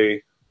isn't going to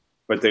be.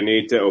 But they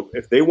need to,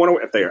 if they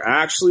are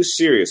actually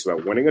serious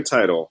about winning a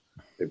title,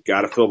 they've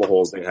got to fill the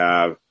holes they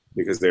have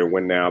because they're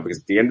win now. Because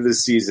at the end of the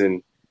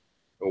season,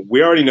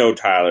 we already know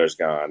Tyler's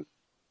gone.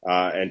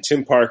 And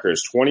Tim Parker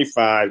is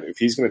 25. If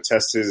he's going to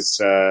test his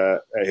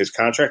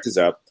contract is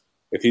up.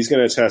 If he's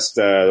going to test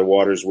the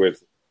waters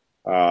with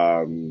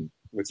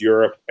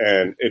Europe,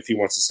 and if he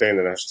wants to stay in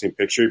the national team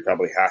picture, he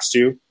probably has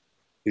to.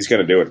 He's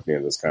going to do it at the end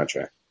of this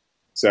contract.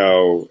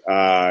 So,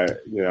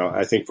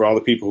 I think for all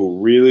the people who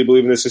really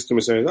believe in the system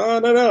and saying, oh,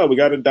 no, we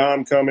got a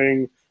Dom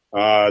coming,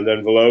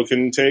 then Velo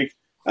can take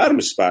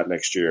Adam's spot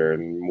next year,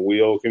 and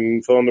Wheel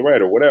can fill in the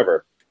right or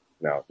whatever.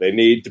 No, they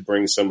need to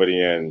bring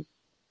somebody in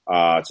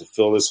to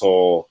fill this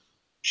hole,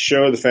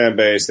 show the fan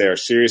base they are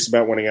serious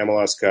about winning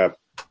MLS Cup,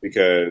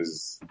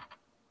 because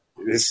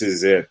this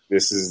is it.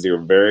 This is your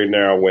very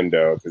narrow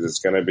window, because it's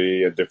going to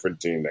be a different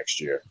team next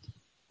year.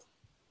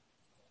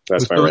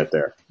 That's my right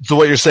there. So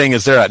what you're saying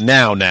is they're at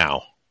now.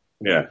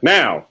 Yeah,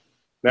 now.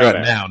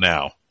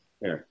 Now.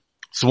 Yeah.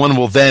 So when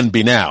will then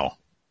be now?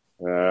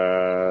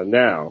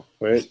 Now.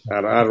 Wait, I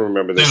don't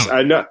remember this.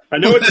 I know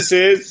what this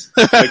is.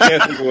 I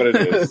can't think of what it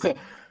is.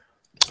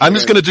 I'm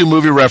just going to do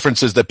movie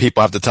references that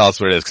people have to tell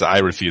us what it is because I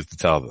refuse to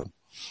tell them.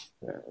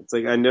 Yeah, it's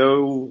like I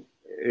know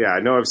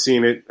I've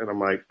seen it, and I'm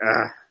like,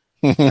 I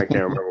can't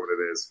remember what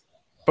it is.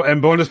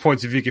 And bonus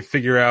points if you can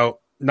figure out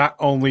not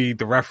only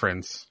the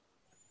reference,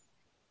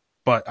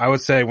 but I would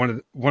say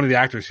one of the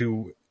actors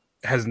who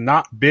has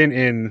not been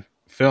in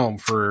film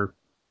for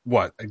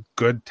a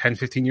good 10,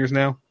 15 years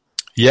now.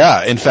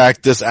 Yeah, in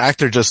fact, this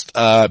actor just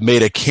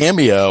made a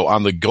cameo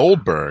on the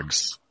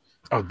Goldbergs.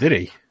 Oh, did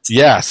he?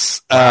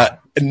 Yes, and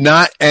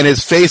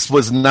his face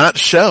was not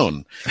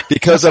shown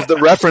because of the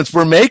reference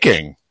we're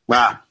making.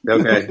 Wow.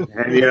 Okay,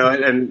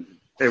 and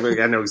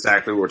I know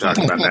exactly what we're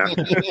talking about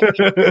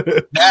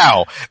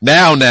now.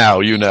 Now,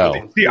 you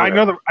know. See, I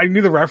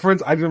knew the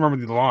reference. I didn't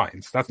remember the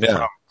lines. That's the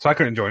problem. So I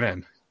couldn't join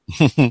in.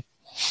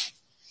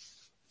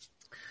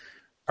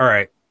 All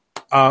right.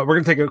 We're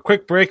going to take a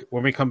quick break.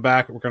 When we come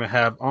back, we're going to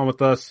have on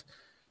with us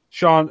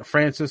Sean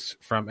Francis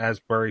from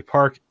Asbury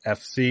Park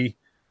FC.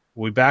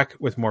 We'll be back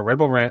with more Red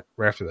Bull Rant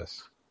right after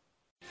this.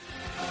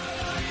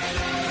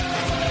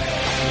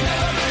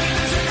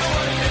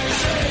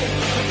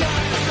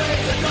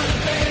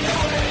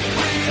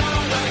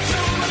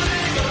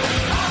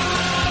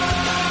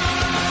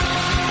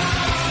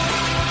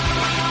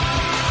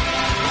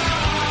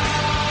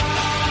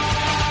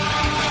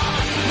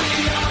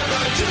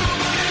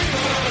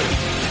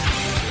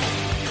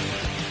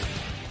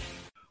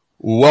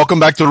 Welcome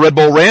back to the Red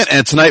Bull Rant,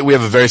 and tonight we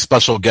have a very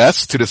special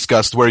guest to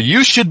discuss where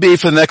you should be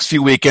for the next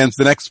few weekends,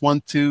 the next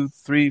 1, 2,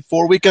 3,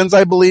 4 weekends,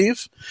 I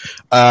believe,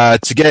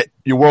 to get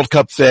your World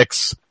Cup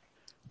fix.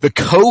 The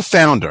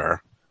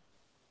co-founder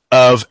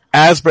of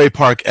Asbury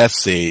Park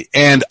FC,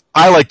 and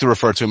I like to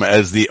refer to him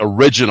as the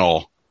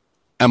original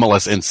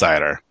MLS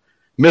insider,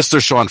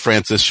 Mr. Sean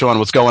Francis. Sean,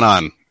 what's going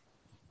on?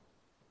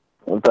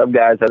 What's up,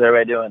 guys? How's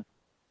everybody doing?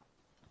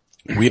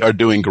 We are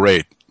doing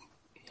great.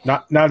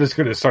 Not as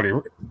good as Saudi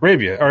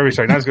Arabia,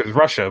 not as good as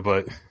Russia,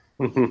 but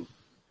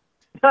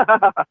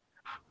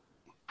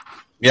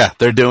yeah,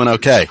 they're doing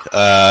okay.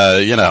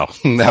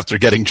 After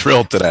getting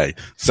drilled today.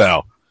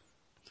 So,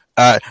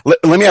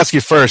 let me ask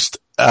you first.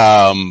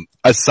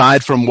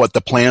 Aside from what the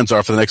plans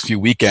are for the next few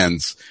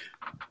weekends,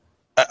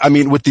 I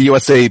mean, with the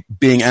USA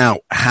being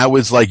out, how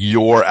is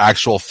your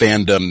actual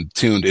fandom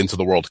tuned into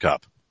the World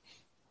Cup?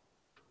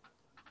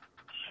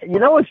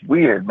 It's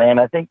weird, man.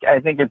 I think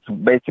it's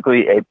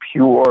basically a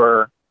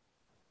pure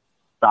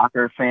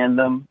soccer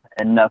fandom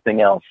and nothing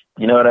else.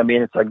 You know what I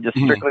mean? It's just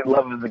strictly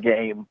love of the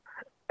game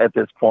at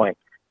this point.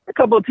 A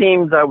couple of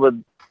teams I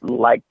would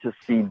like to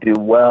see do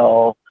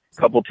well. A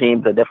couple of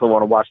teams I definitely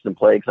want to watch them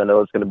play because I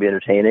know it's going to be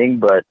entertaining,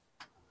 but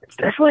it's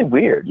definitely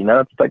weird.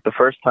 It's like the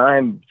first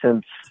time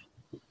since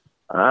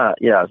I've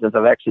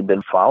actually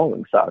been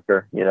following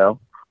soccer,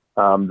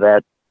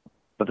 that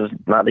there's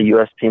not a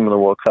U.S. team in the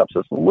World Cup,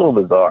 so it's a little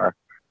bizarre.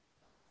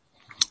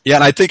 Yeah,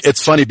 and I think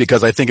it's funny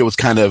because I think it was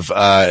kind of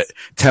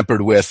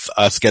tempered with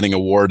us getting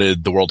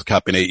awarded the World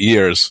Cup in 8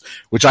 years,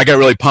 which I got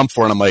really pumped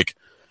for, and I'm like,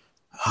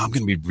 I'm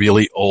going to be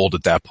really old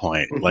at that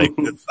point.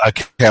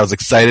 Okay, I was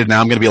excited. Now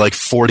I'm going to be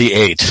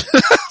 48.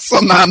 So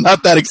I'm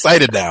not that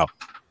excited now.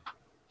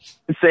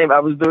 Same. I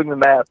was doing the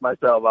math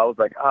myself. I was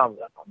like, I'll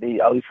be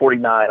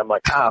 49. I'm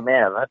like,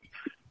 man,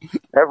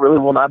 that really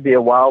will not be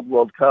a wild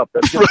World Cup.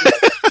 That's just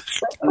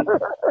I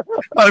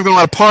don't even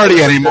want to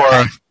party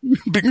anymore.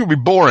 It's going to be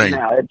boring.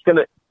 Yeah,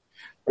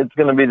 it's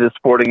gonna be the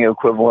sporting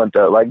equivalent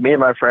of, me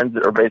and my friends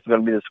are basically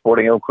gonna be the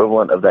sporting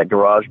equivalent of that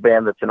garage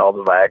band that's in all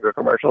the Viagra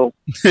commercials.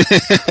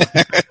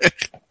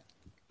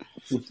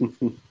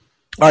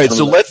 All right,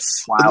 so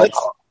let's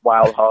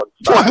Wild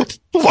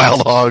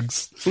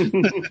Hogs.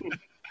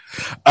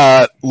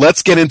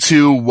 Let's get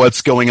into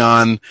what's going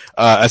on,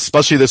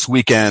 especially this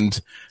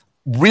weekend.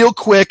 real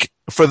quick,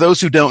 for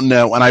those who don't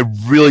know, and I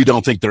really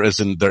don't think there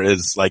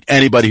is like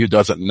anybody who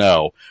doesn't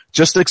know,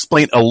 just to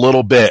explain a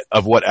little bit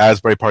of what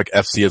Asbury Park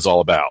FC is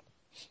all about.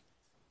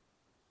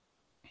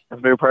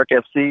 Asbury Park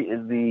FC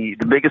is the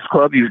biggest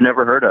club you've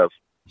never heard of.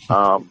 It's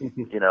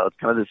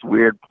kind of this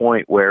weird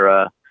point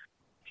where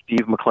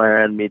Steve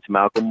McLaren meets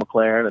Malcolm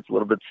McLaren. It's a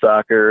little bit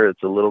soccer.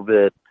 It's a little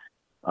bit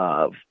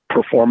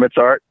performance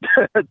art.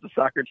 The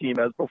soccer team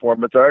has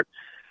performance art.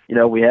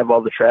 We have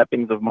all the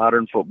trappings of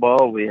modern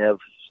football. We have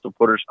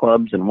supporters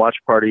clubs and watch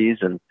parties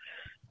and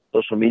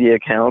social media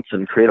accounts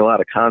and create a lot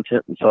of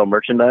content and sell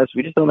merchandise.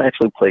 We just don't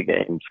actually play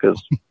games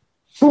because we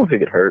don't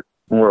think it hurt.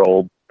 We're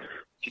old.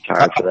 Too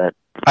tired for that.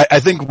 I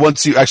think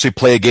once you actually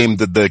play a game,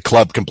 the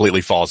club completely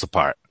falls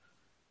apart.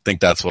 I think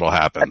that's what'll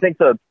happen. I think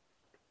so.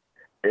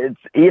 It's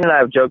Ian and I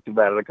have joked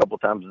about it a couple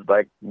of times. It's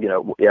like,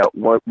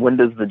 when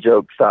does the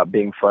joke stop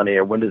being funny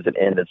or when does it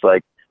end? It's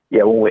like,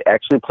 when we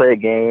actually play a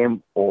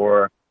game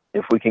or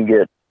if we can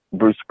get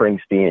Bruce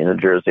Springsteen in a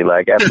jersey.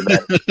 Like after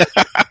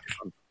that,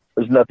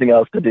 there's nothing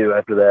else to do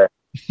after that.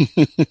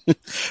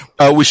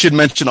 We should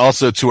mention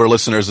also to our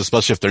listeners,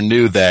 especially if they're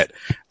new, that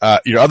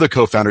your other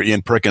co-founder,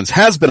 Ian Perkins,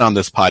 has been on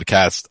this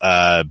podcast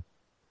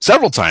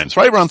several times,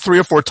 right? Around 3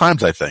 or 4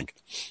 times, I think.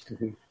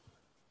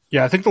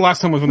 Yeah, I think the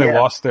last time was when they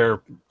lost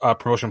their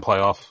promotion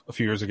playoff a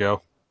few years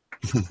ago.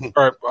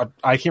 Or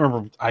I can't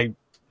remember. I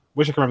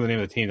wish I could remember the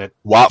name of the team. That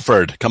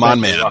Watford. Come on,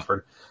 man.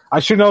 Watford.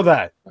 I should know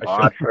that.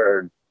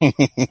 Watford.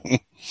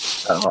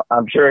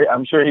 I'm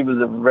sure he was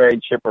a very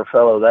chipper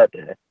fellow that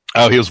day.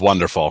 Oh, he was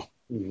wonderful.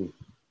 Mm-hmm.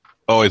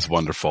 Always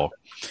wonderful.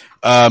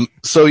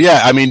 So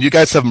yeah, I mean, you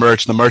guys have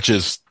merch. The merch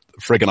is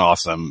friggin'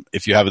 awesome.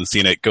 If you haven't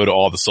seen it, go to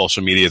all the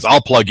social medias.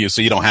 I'll plug you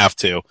so you don't have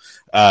to.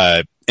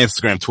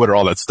 Instagram, Twitter,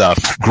 all that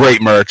stuff.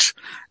 Great merch.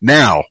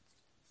 Now,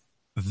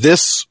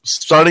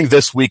 starting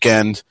this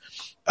weekend,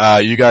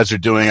 you guys are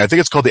doing, I think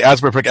it's called the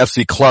Asbury Park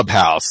FC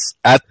Clubhouse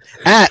at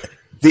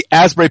the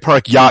Asbury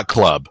Park Yacht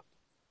Club,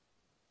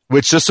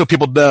 which, just so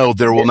people know,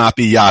 there will not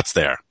be yachts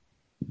there.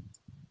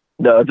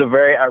 No, it's a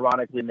very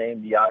ironically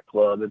named yacht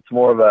club. It's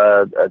more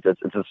of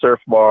it's a surf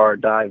bar,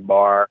 dive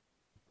bar,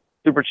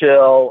 super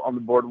chill on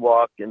the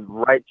boardwalk and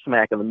right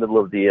smack in the middle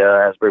of the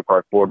Asbury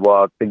Park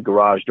boardwalk. Big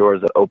garage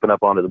doors that open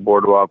up onto the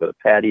boardwalk with a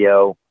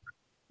patio.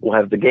 We'll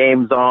have the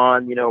games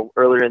on,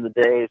 earlier in the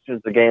day. As soon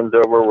as the game's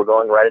over, we're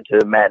going right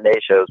into matinee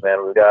shows,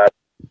 man. We've got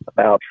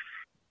about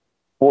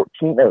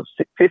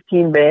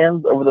 15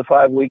 bands over the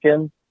 5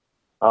 weekends.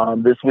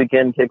 This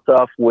weekend kicks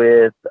off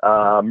with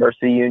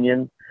Mercy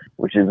Union,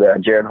 which is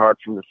Jared Hart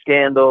from The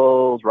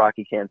Scandals,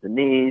 Rocky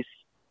Cantonese,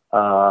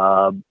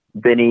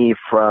 Benny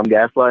from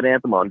Gaslight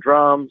Anthem on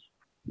drums.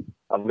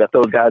 We've got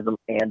those guys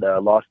and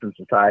Lost in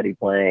Society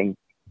playing.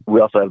 We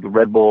also have the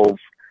Red Bulls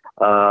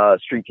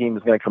street team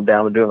is going to come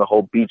down. They're doing a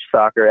whole beach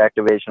soccer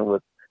activation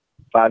with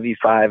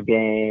 5v5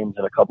 games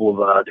and a couple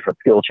of different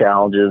skill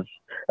challenges.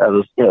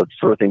 Those,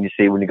 sort of thing you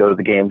see when you go to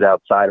the games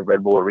outside of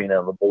Red Bull Arena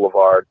on the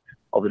Boulevard.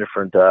 All the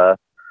different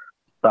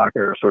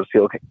soccer sort of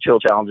chill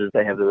challenges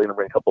they have. They're going to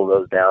bring a couple of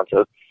those down.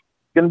 So it's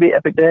going to be an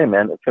epic day,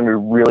 man. It's going to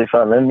be really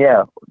fun. And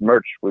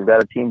merch. We've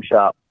got a team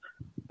shop,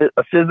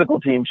 a physical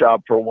team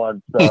shop for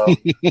once. So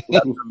we've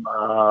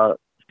got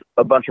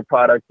a bunch of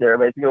products there.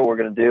 Basically, what we're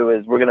going to do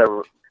is we're going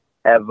to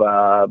have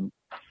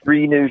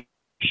 3 new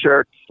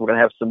shirts. We're going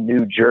to have some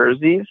new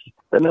jerseys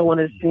that no one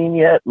has seen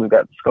yet. We've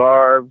got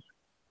scarves,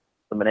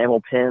 some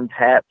enamel pins,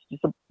 hats,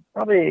 just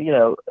probably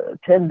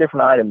 10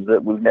 different items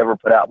that we've never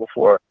put out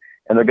before.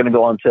 And they're going to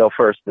go on sale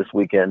first this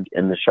weekend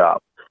in the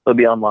shop. They'll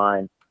be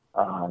online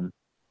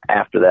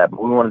after that.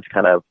 But we wanted to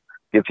kind of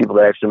give people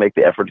that actually make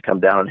the effort to come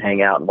down and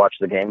hang out and watch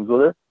the games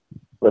with us,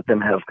 let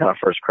them have kind of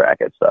first crack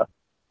at stuff.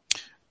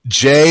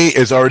 Jay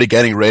is already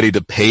getting ready to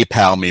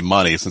PayPal me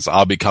money since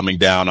I'll be coming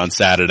down on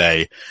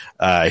Saturday.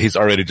 He's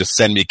already just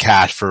send me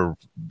cash for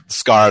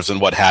scarves and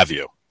what have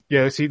you.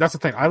 Yeah, see, that's the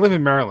thing. I live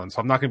in Maryland,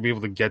 so I'm not going to be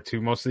able to get to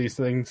most of these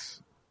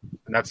things.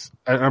 And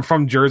I'm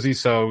from Jersey,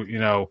 so,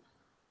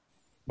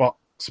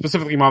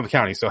 specifically Monmouth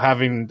County. So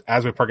having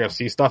Asbury Park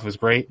FC stuff is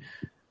great.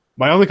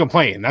 My only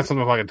complaint, and that's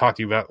something I can talk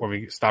to you about when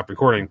we stop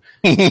recording,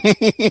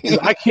 is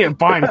I can't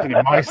buy anything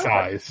in my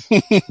size.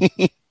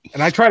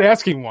 And I tried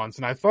asking once,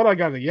 and I thought I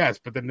got a yes,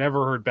 but then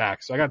never heard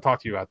back. So I got to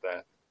talk to you about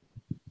that.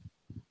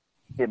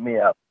 Hit me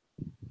up.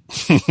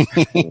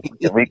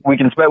 we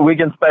can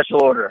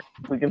special order.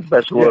 We can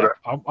special order.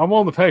 I'm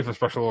willing to pay for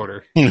special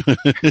order. As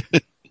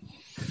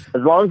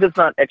long as it's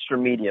not extra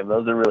medium,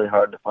 those are really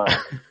hard to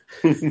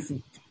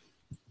find.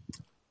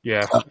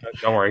 Yeah,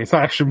 don't worry. It's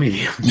not extra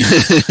medium.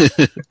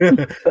 There's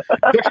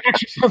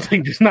extra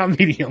something, just not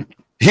medium.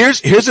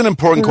 Here's an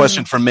important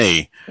question for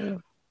me,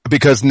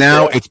 because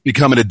now it's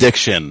become an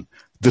addiction.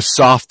 The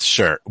soft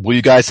shirt. Will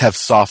you guys have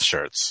soft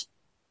shirts?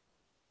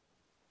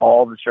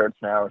 All the shirts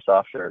now are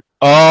soft shirts.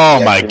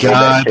 Oh my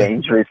God!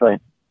 Changed recently.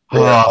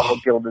 They're all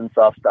Gildan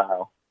soft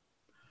style.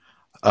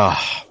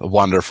 Oh,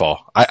 wonderful!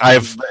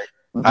 I've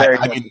very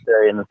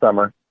necessary in the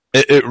summer.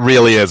 It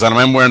really is. And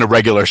I'm wearing a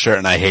regular shirt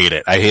and I hate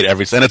it. I hate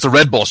and it's a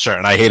Red Bull shirt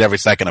and I hate every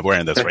second of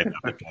wearing this right now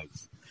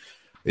because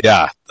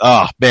Yeah.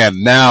 Oh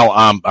man, now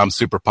I'm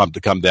super pumped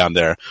to come down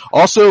there.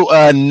 Also,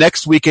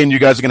 next weekend you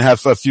guys are gonna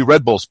have a few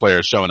Red Bulls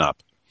players showing up.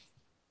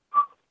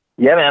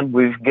 Yeah, man.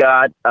 We've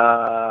got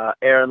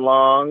Aaron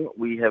Long,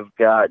 we have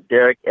got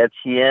Derek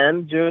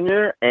Etienne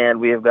Jr., and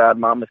we have got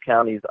Monmouth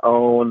County's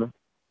own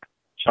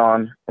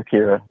Sean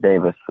Akira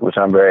Davis, which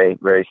I'm very,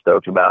 very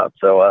stoked about.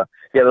 So,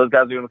 yeah, those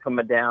guys are going to come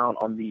down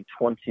on the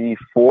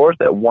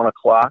 24th at 1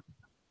 o'clock.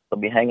 They'll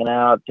be hanging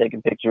out,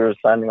 taking pictures,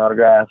 signing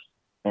autographs,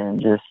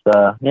 and just,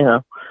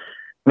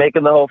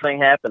 making the whole thing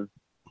happen.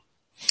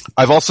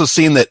 I've also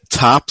seen that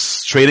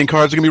Topps trading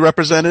cards are going to be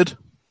represented.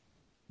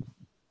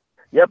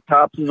 Yep,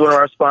 Topps is one of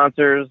our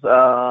sponsors.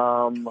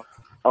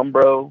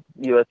 Umbro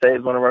USA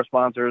is one of our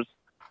sponsors.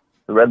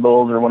 The Red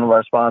Bulls are one of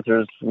our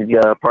sponsors. We've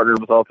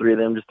partnered with all three of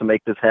them just to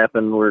make this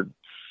happen. We're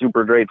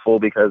super grateful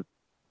because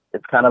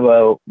it's kind of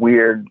a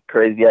weird,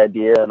 crazy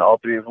idea, and all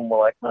three of them were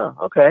like, "Oh,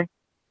 okay,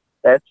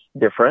 that's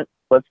different.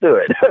 Let's do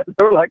it." So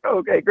we're like, oh,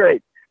 "Okay,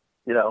 great."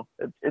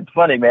 It's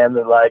funny, man.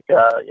 That like,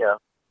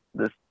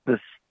 this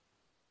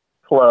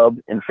club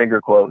in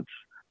finger quotes.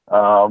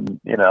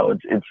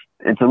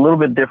 It's a little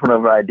bit different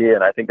of an idea,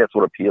 and I think that's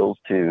what appeals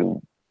to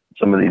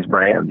some of these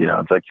brands.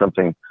 It's like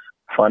something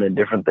fun and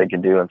different they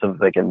can do, and something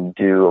they can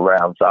do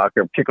around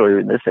soccer. Particularly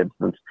in this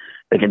instance,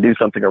 they can do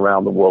something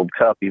around the World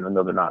Cup, even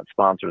though they're not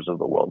sponsors of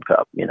the World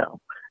Cup. And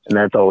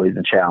that's always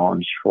a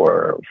challenge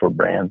for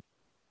brands.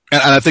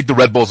 And I think the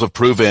Red Bulls have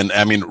proven,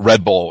 I mean,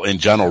 Red Bull in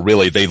general,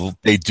 really,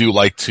 they do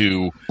like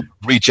to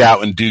reach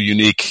out and do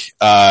unique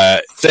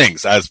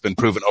things, as been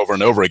proven over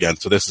and over again.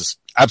 So this is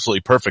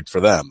absolutely perfect for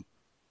them.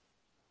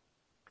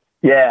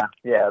 Yeah.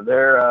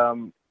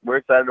 We're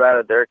excited about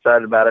it. They're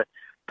excited about it.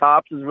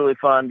 Topps is really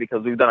fun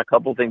because we've done a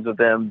couple things with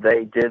them.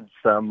 They did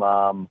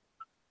some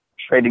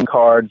trading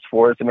cards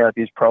for us. I mean, like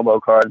these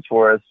promo cards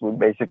for us. They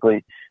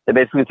basically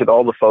took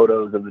all the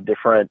photos of the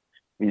different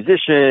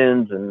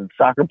musicians and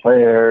soccer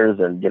players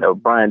and,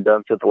 Brian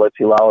Dunseth,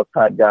 Alexi Lalas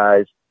type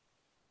guys,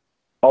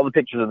 all the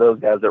pictures of those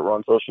guys that were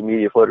on social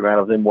media floating around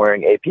of them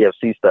wearing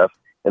APFC stuff.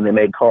 And they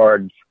made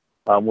cards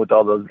with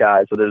all those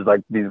guys. So there's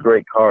like these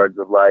great cards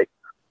of like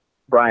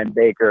Brian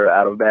Baker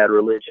out of Bad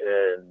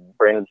Religion,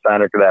 Brandon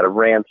Steinecker out of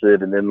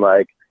Rancid, and then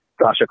like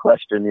Sasha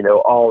Question,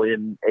 all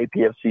in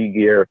APFC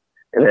gear,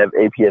 and they have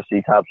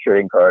APFC Topps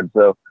trading cards.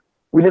 So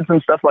we did some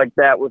stuff like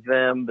that with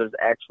them. There's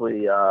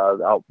actually,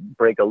 I'll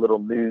break a little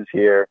news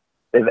here.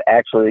 They're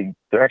actually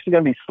going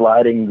to be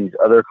sliding these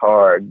other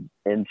cards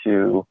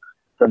into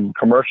some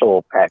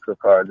commercial packs of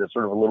cards. It's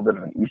sort of a little bit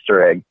of an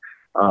Easter egg.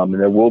 And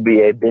there will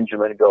be a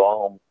Benjamin Go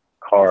Home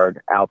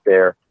card out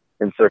there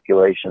in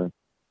circulation.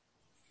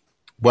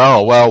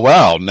 Well.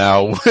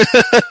 Now,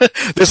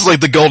 this is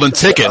like the golden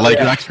ticket. Like,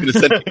 you're actually going to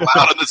send people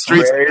out on the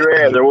streets. Very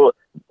rare. There will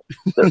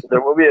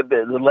be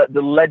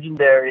the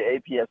legendary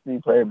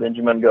APFC player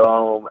Benjamin Go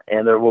Home,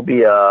 and there will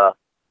be a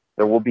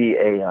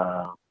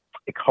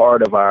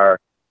card of our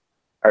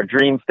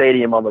dream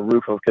stadium on the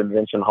roof of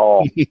Convention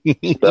Hall.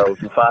 So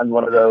if you find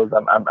one of those,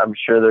 I'm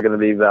sure they're going to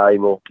be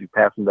valuable. You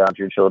pass them down to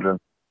your children.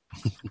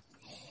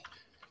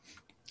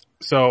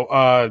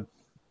 So,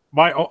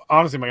 my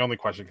only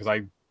question, because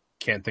I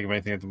can't think of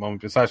anything at the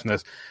moment besides from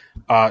this.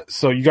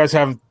 So you guys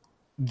have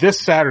this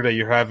Saturday.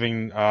 You're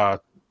having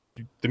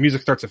the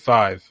music starts at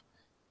 5.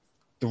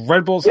 The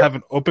Red Bulls have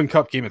an Open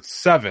Cup game at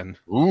 7.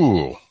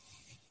 Ooh.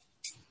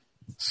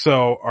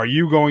 So are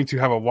you going to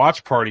have a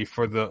watch party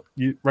for the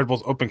Red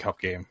Bulls Open Cup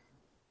game?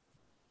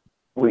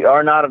 We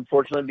are not,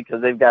 unfortunately,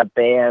 because they've got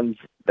bands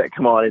that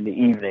come on in the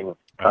evening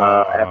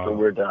after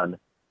we're done.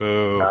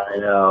 Boo. I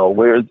know.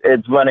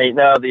 It's funny.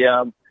 No,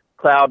 the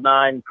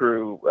Cloud9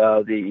 crew,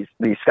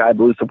 the Sky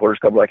Blue supporters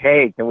club, were like,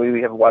 "Hey, can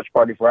we have a watch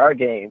party for our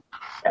game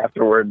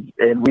afterwards?"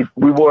 And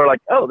we were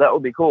like, "Oh, that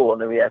would be cool."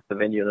 And then we asked the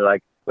venue, and they're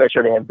like, "We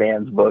actually have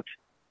bands booked,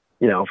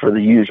 for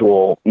the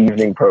usual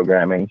evening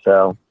programming."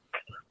 So,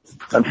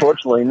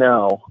 unfortunately,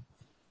 no.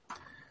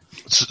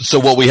 So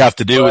what we have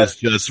to do is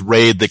just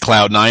raid the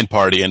Cloud9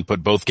 party and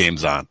put both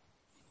games on.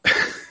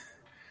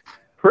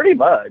 Pretty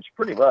much.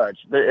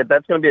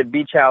 That's going to be at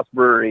Beach House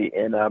Brewery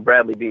in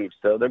Bradley Beach.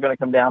 So they're going to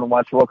come down and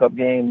watch World Cup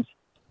games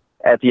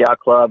at the Yacht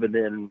Club, and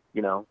then,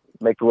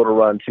 make a little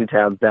run 2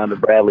 towns down to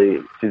Bradley,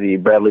 to the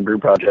Bradley Brew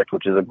Project,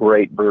 which is a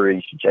great brewery.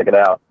 You should check it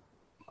out,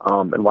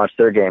 and watch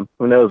their game.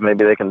 Who knows?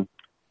 Maybe they can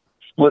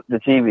split the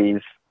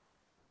TVs.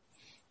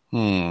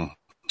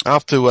 I'll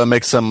have to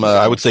make some,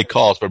 I would say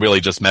calls, but really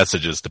just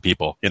messages to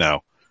people,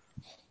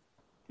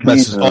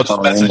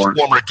 Message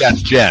former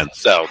guest Jen,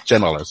 so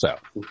Jen Miller, so.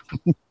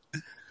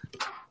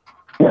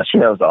 Yeah, she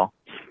knows all.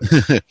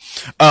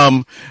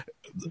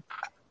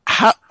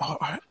 How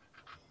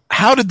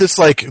did this,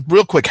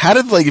 real quick, how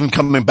did it even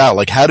come about?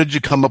 Like, how did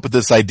you come up with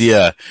this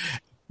idea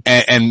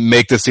and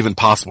make this even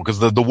possible? Because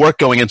the work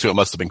going into it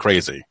must have been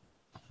crazy.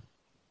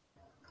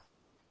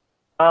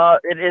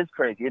 It is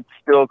crazy. It's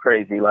still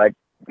crazy. Like,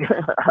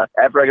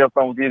 after I get off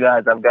the phone with you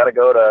guys, I've got to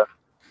go to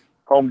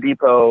Home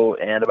Depot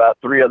and about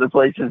 3 other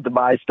places to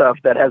buy stuff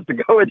that has to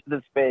go into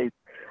the space.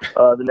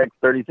 The next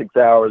 36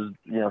 hours,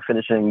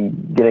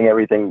 finishing, getting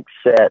everything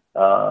set,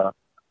 going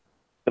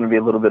to be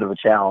a little bit of a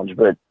challenge,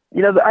 but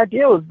the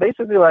idea was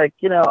basically like,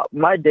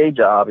 my day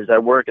job is I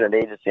work in an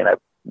agency and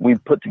we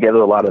put together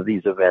a lot of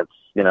these events.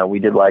 We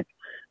did like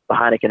the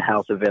Heineken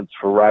House events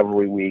for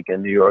Rivalry Week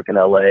in New York and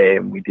LA,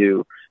 and we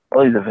do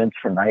all these events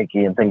for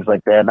Nike and things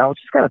like that. And I was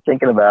just kind of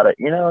thinking about it.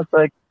 It's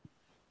like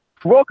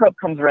World Cup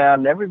comes around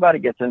and everybody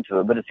gets into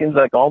it, but it seems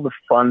like all the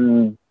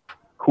fun,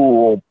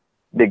 cool,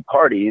 big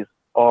parties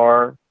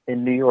are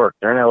in New York,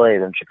 they're in LA,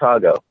 they're in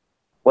Chicago.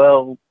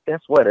 Well,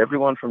 guess what?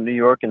 Everyone from New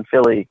York and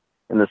Philly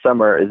in the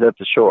summer is at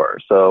the shore.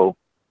 So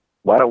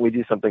why don't we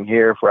do something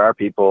here for our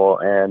people,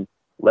 and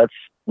let's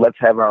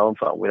have our own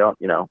fun. We don't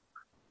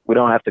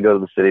have to go to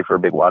the city for a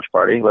big watch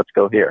party. Let's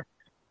go here.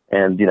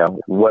 And,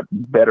 what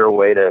better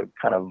way to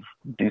kind of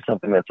do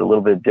something that's a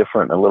little bit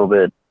different, a little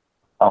bit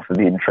off the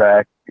beaten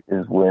track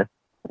than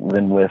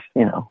with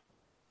a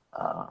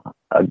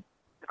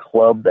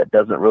club that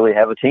doesn't really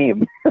have a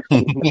team.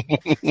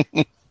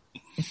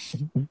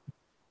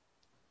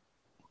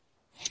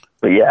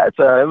 But yeah, it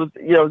was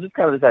just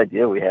kind of this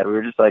idea we had. We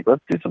were just like,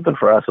 let's do something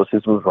for us. Let's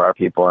do something for our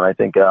people. And I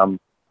think, once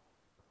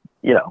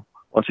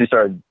we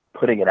started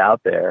putting it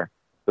out there,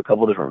 a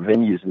couple different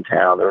venues in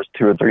town, there was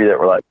 2 or 3 that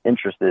were like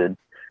interested.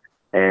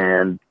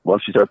 And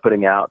once we started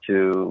putting out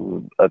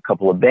to a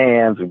couple of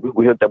bands,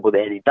 we hooked up with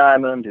Andy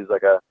Diamond, who's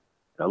like a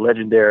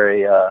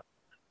legendary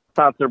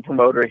concert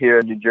promoter here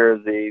in New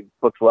Jersey,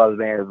 books a lot of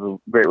bands,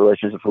 great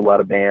relationships with a lot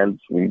of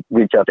bands. We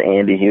reached out to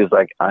Andy. He was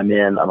like, I'm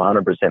in, I'm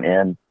 100%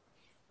 in.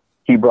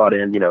 He brought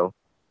in,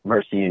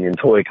 Mercy Union,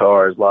 Toy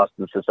Cars, Lost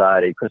in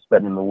Society, Chris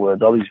Benton in the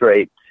Woods, all these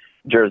great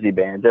Jersey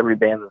bands. Every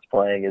band that's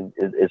playing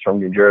is from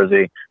New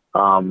Jersey.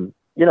 And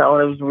we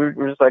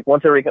were just like,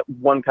 once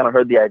everyone kind of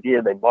heard the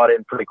idea, they bought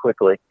in pretty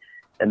quickly.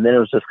 And then it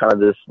was just kind of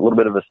this little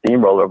bit of a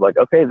steamroller of like,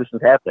 okay, this is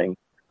happening.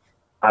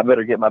 I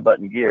better get my butt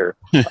in gear.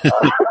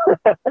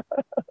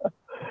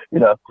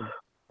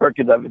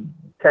 Perkins, I've been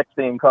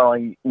texting and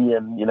calling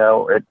Ian,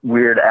 at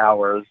weird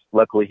hours.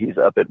 Luckily, he's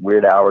up at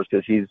weird hours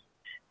because he's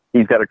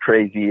got a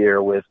crazy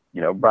year with,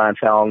 Brian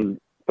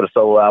Fallon put a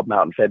solo album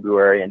out in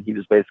February, and he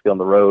was basically on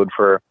the road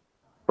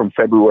from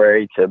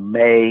February to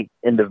May,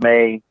 end of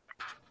May,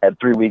 had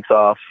 3 weeks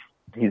off.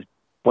 He's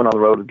went on the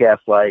road with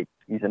Gaslight.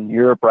 He's in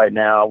Europe right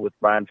now with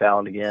Brian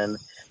Fallon again.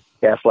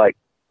 Gaslight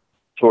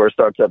tour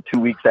starts up 2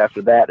 weeks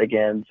after that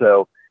again.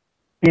 So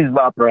he's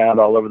bopping around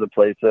all over the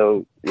place.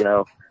 So,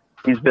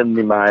 he's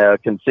been my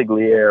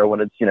consigliere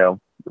when it's,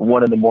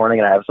 1 a.m.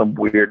 and I have some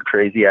weird,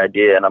 crazy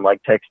idea, and I'm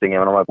like texting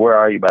him, and I'm like, "Where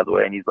are you, by the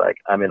way?" And he's like,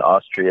 "I'm in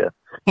Austria."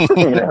 But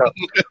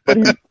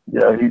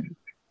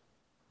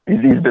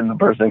he's been the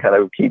person kind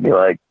of keep me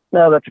like,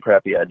 "No, that's a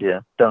crappy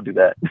idea. Don't do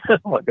that."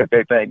 I'm like,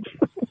 "Okay, thanks."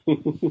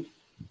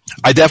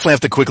 I definitely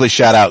have to quickly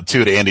shout out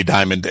too to Andy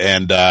Diamond,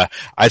 and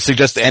I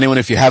suggest to anyone,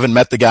 if you haven't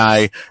met the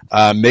guy,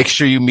 make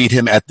sure you meet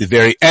him at the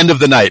very end of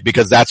the night,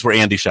 because that's where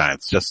Andy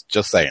shines.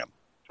 Just saying.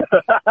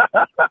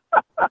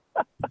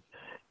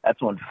 That's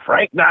when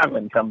Frank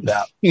Diamond comes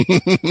out.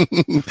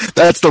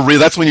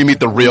 That's when you meet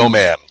the real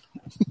man.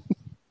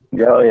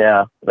 Oh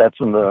yeah, that's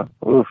when it's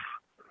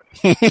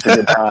a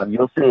good time.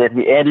 You'll see it.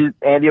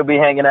 Andy will be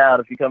hanging out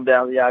if you come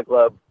down to the yacht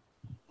club.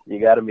 You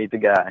got to meet the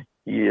guy.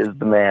 He is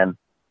the man.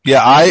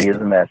 Yeah, he is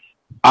a mess.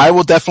 I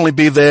will definitely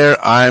be there.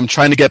 I'm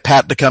trying to get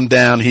Pat to come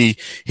down. He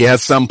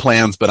has some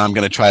plans, but I'm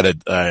going to try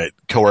to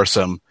coerce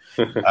him.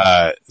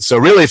 So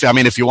really,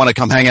 if you want to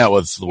come hang out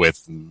with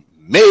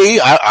me,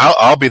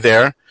 I'll be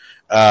there.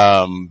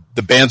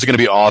 The bands are going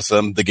to be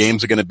awesome. The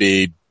games are going to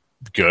be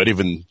good.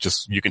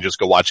 You can just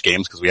go watch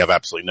games because we have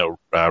absolutely no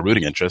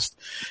rooting interest.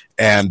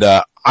 And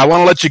I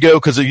want to let you go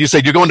because you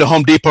said you're going to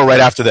Home Depot right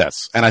after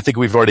this, and I think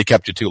we've already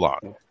kept you too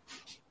long.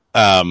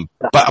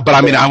 But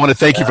I want to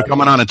thank you for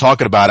coming on and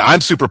talking about it. I'm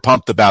super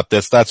pumped about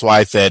this. That's why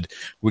I said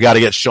we got to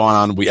get Sean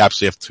on. We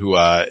absolutely have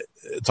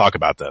to talk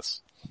about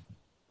this.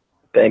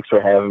 Thanks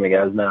for having me,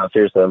 guys. No,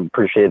 seriously, I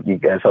appreciate you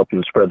guys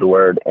helping spread the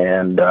word.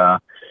 And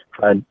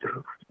if I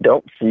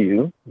don't see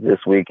you this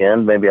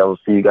weekend, maybe I'll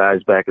see you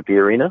guys back at the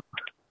arena.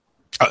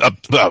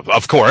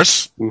 Of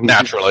course,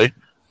 naturally.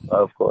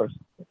 Of course,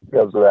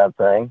 goes without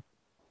saying.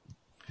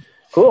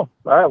 Cool.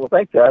 All right. Well,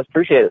 thanks, guys.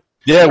 Appreciate it.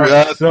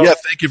 Yeah.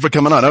 Thank you for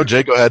coming on.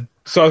 OJ, go ahead.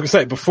 So I was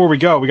gonna say, before we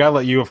go, we gotta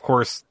let you, of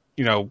course,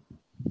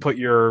 put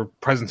your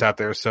presence out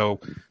there. So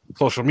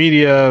social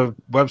media,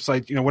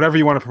 website, whatever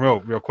you want to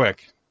promote, real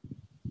quick.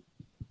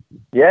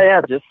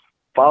 Yeah. Just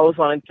follow us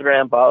on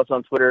Instagram, follow us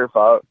on Twitter.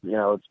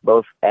 It's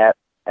both at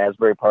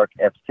Asbury Park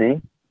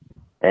FC,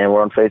 and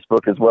we're on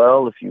Facebook as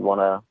well. If you want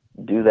to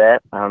do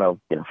that, I don't know.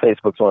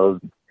 Facebook's one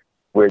of those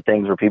weird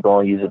things where people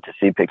only use it to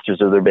see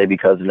pictures of their baby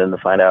cousin and to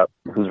find out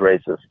who's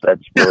racist.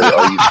 That's really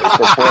all you use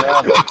Facebook for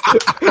now.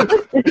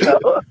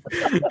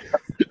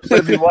 But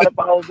if you want to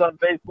follow us on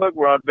Facebook,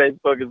 we're on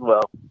Facebook as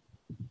well.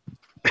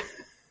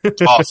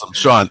 Awesome.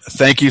 Sean,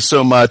 thank you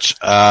so much.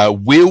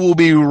 We will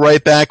be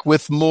right back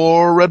with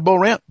more Red Bull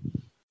Rant.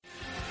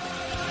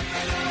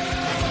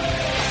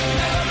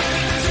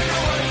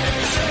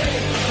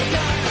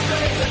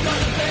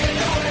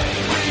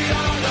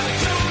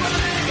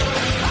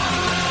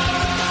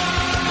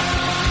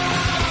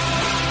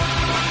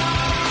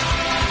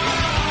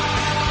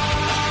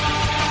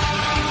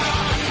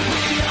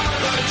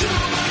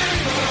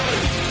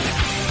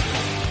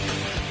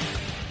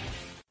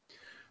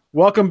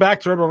 Welcome back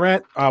to Red Bull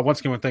Rant.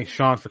 Once again, I want to thank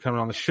Sean for coming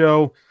on the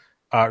show.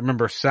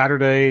 Remember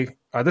Saturday,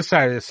 this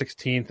Saturday the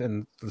 16th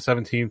and the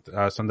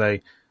 17th,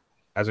 Sunday,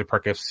 Asbury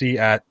Park FC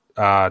at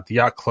the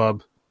Yacht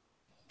Club.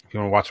 If you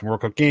want to watch some World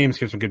Cup games,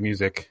 hear some good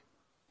music,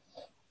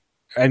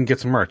 and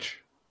get some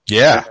merch.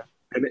 Yeah.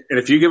 And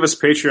if you give us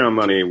Patreon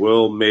money,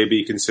 we'll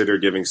maybe consider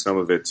giving some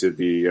of it to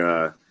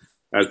the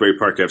Asbury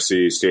Park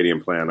FC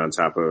stadium plan on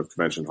top of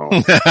Convention Hall.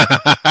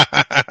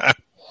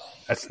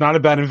 That's not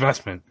a bad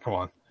investment. Come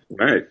on.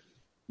 Right.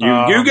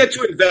 You get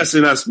to invest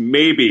in us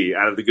maybe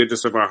out of the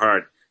goodness of our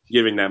heart,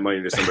 giving that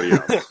money to somebody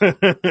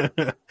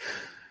else.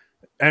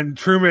 And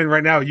Truman,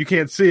 right now, you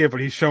can't see it,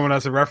 but he's showing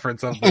us a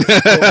reference of the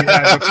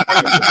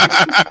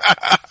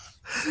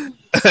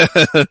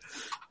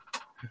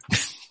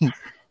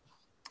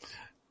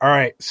All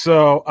right,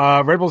 so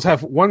Red Bulls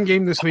have one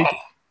game this week,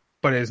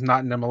 but it is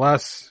not in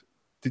MLS.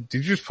 Did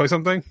you just play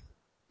something?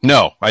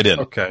 No, I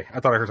didn't. Okay,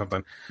 I thought I heard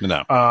something.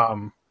 No.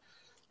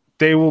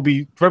 Red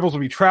Bulls will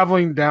be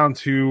traveling down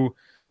to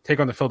take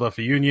on the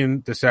Philadelphia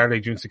Union this Saturday,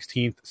 June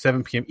 16th,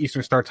 7 p.m.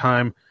 Eastern Start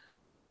Time.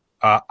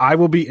 I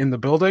will be in the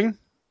building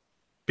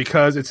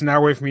because it's an hour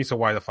away from me, so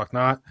why the fuck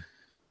not?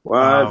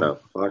 Why the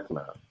fuck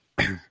not?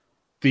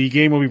 The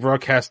game will be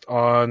broadcast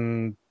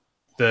on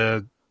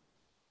the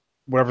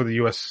whatever the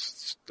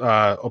U.S.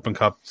 Open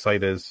Cup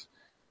site is,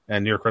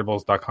 and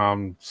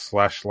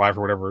NewYorkRedBulls.com/live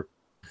or whatever.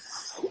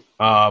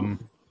 The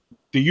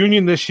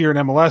Union this year in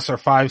MLS are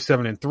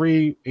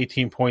 5-7-3,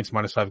 18 points,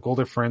 -5 goal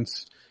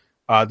difference.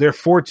 They're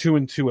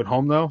 4-2-2 at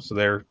home though, so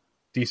they're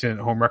decent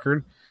at home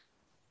record.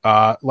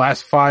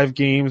 Last 5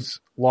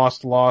 games,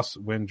 loss,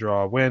 win,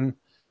 draw, win.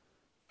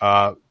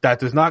 That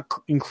does not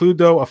include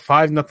though a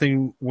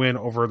 5-0 win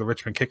over the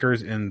Richmond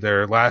Kickers in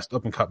their last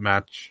Open Cup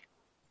match.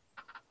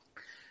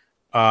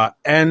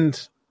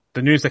 And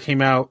the news that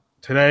came out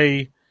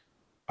today,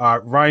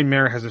 Ryan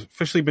Mayer has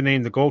officially been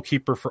named the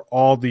goalkeeper for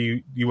all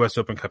the U.S.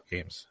 Open Cup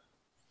games.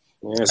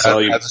 Yeah, so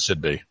As it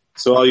should be.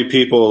 So all you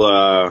people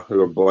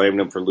who are blaming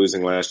him for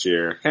losing last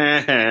year.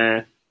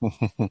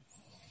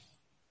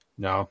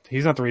 No,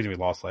 he's not the reason we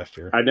lost last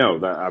year. I know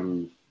that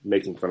I'm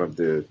making fun of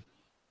the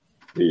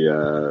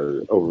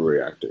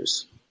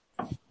overreactors.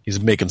 He's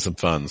making some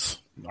funds.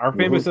 Our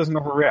fan base doesn't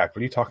overreact. What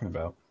are you talking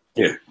about?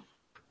 Yeah.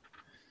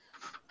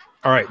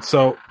 All right,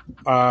 so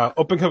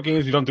Open Cup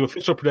games, we don't do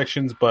official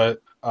predictions,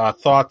 but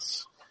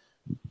thoughts.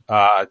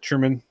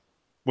 Truman,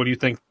 what do you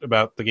think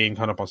about the game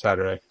coming up on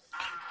Saturday?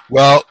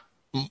 Well,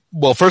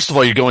 first of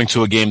all, you're going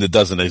to a game that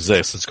doesn't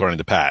exist, according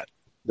to Pat.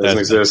 Doesn't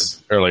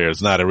exist. Earlier,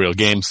 it's not a real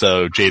game,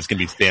 so Jay's going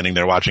to be standing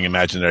there watching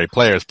imaginary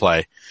players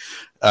play.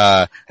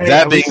 At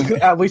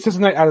least it's a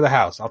night out of the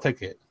house. I'll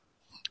take it.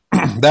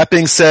 That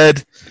being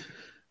said,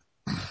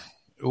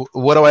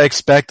 what do I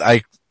expect?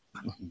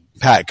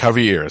 Pat, cover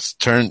your ears.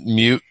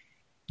 Mute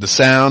the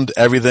sound,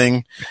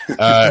 everything.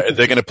 They're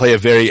going to play a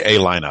very A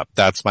lineup.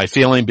 That's my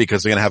feeling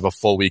because they're going to have a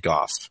full week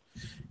off.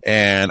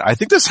 And I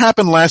think this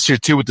happened last year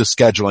too with the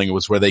scheduling. It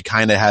was where they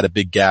kind of had a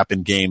big gap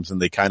in games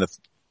and they kind of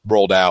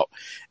rolled out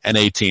an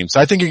A team. So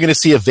I think you're going to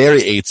see a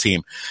very A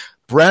team.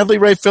 Bradley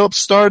Ray Phillips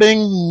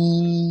starting?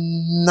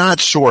 Not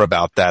sure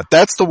about that.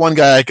 That's the one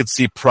guy I could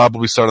see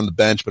probably start on the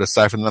bench, but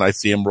aside from that, I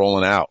see him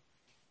rolling out.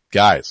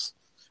 Guys,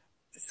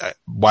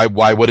 why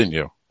wouldn't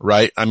you?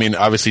 Right? I mean,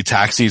 obviously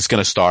Taxi's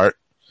going to start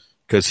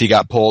because he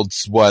got pulled,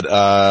 in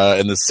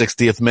the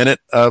 60th minute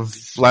of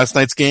last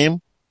night's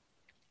game.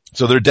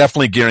 So they're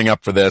definitely gearing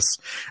up for this,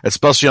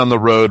 especially on the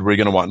road where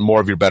you're going to want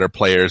more of your better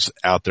players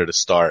out there to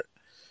start.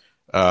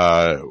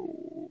 I'm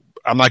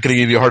not going to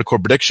give you a hardcore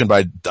prediction,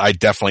 but I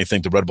definitely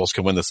think the Red Bulls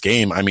can win this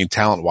game. I mean,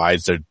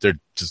 talent-wise, they're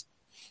just,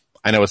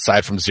 I know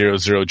aside from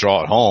 0-0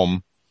 draw at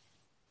home,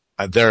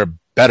 they're a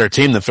better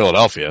team than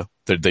Philadelphia.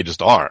 They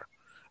just are.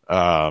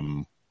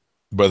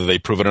 Whether they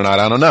prove it or not,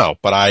 I don't know.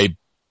 But I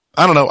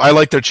don't know. I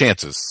like their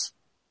chances.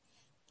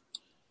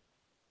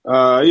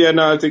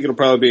 I think it'll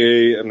probably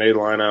be an A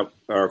lineup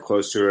or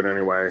close to it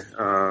anyway.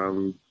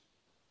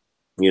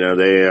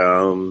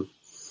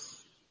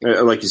 They,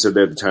 like you said,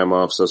 they had the time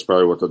off, so that's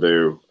probably what they'll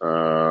do.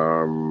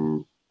 I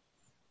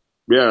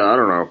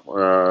don't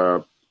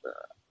know.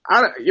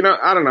 I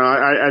don't know.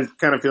 I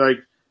kind of feel like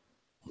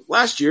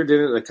last year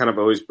didn't it kind of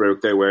always broke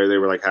their way. They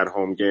were like had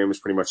home games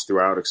pretty much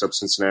throughout except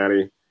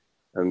Cincinnati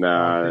and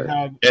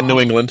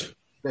New England.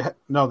 They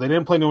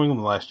didn't play New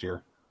England last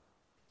year.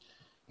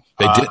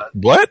 They did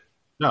what?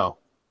 No,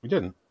 we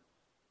didn't.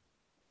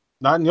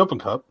 Not in the Open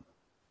Cup.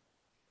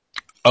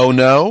 Oh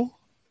no,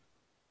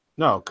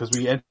 no, because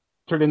we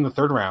entered in the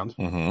third round,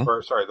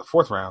 the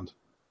fourth round,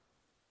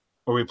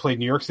 where we played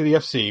New York City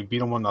FC, beat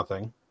them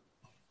 1-0.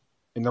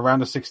 In the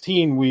round of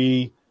 16,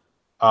 we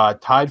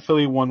tied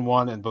Philly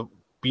 1-1 and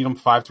beat them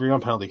 5-3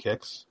 on penalty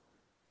kicks.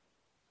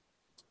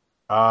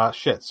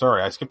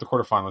 Sorry, I skipped the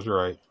quarterfinals. You're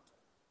right.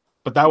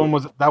 But that one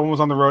was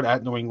on the road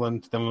at New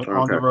England, then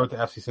on the road to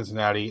FC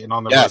Cincinnati, and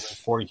on the road to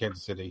Sporting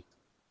Kansas City.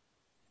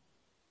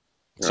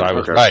 So I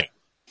was right.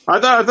 I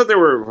thought they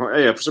were.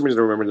 Yeah, for some reason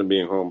I remember them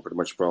being home pretty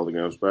much for all the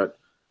games. But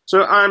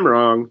so I'm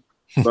wrong.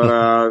 But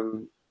I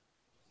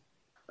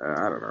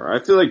don't know. I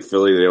feel like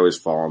Philly, they always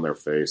fall on their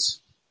face.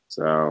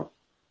 So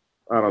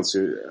I don't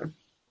see.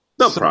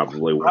 They'll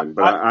probably win,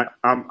 but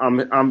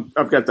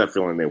I've got that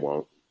feeling they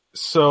won't.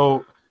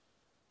 So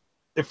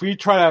if we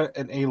try out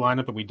an A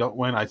lineup and we don't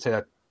win, I'd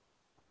say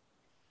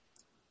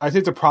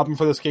it's a problem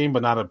for this game,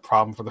 but not a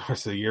problem for the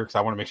rest of the year because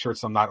I want to make sure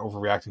I'm not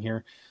overreacting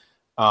here.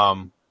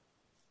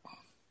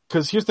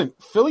 Because here's the thing,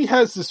 Philly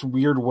has this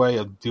weird way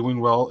of doing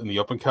well in the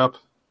Open Cup,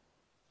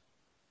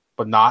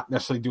 but not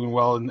necessarily doing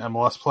well in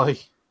MLS play.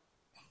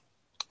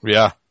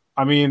 Yeah.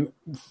 I mean,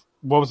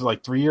 what was it,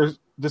 like 3 years?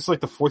 This is like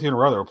the fourth year in a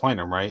row they were playing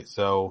them, right?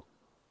 So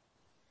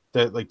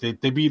that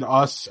they beat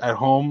us at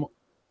home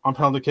on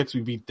penalty kicks.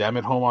 We beat them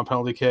at home on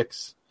penalty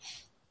kicks.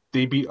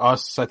 They beat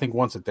us, I think,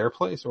 once at their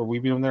place, or we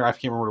beat them there. I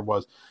can't remember what it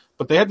was.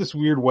 But they had this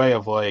weird way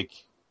of like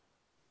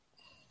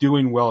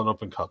doing well in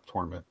Open Cup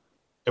tournament.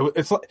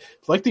 It's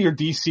like the year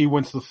DC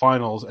went to the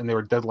finals and they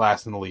were dead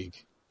last in the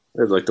league.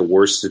 They had like the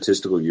worst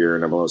statistical year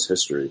in MLS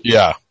history.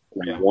 Yeah.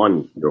 They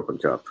won the Open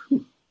Cup.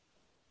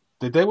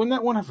 Did they win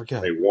that one? I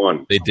forget. They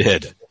won. They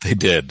did.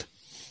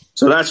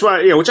 So that's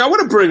why, which I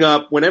want to bring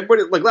up when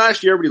everybody, like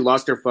last year, everybody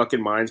lost their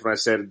fucking minds when I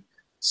said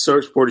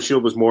Supporter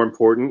Shield was more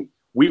important.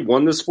 We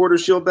won the Supporter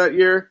Shield that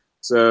year.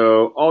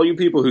 So all you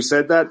people who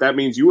said that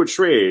means you would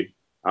trade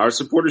our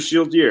Supporter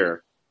Shield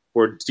year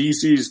for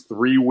DC's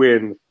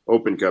 3-win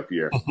Open Cup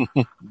year.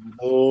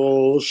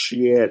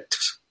 Bullshit.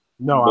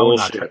 No,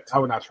 Bullshit. I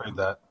would not trade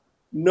that.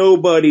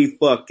 Nobody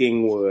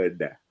fucking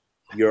would.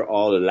 You're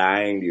all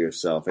lying to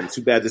yourself. And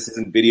too bad this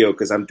isn't video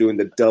because I'm doing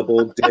the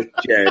double dick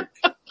yank.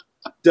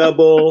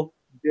 Double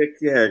dick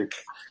yank.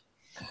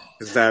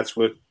 Because that's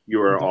what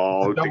you are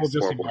all. Double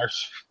Jesse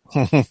Marsh.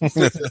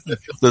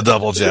 The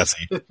double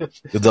Jesse.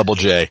 The double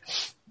J.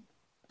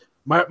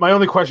 My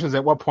only question is,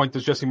 at what point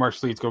does Jesse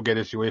Marsh Leeds go get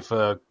his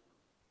UEFA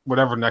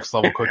whatever next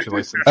level coaching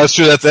license? That's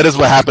true. That is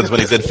what happens when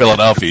he's in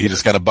Philadelphia. He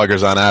just kind of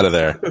buggers on out of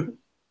there.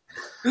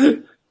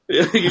 You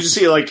just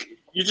see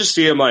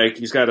him like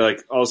he's got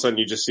like all of a sudden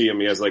you just see him.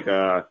 He has like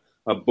a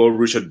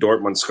Borussia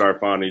Dortmund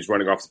scarf on. And he's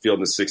running off the field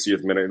in the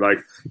 60th minute. Like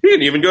he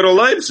didn't even go to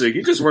Leipzig.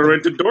 He just went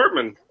right to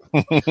Dortmund.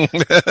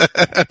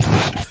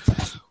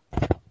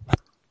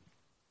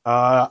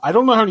 I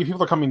don't know how many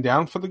people are coming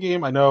down for the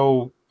game. I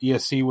know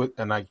ESC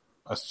and I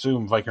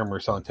assume Viking are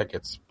selling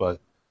tickets, but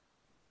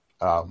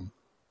I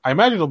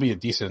imagine it'll be a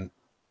decent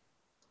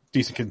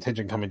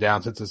contingent coming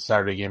down since it's a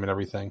Saturday game and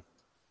everything.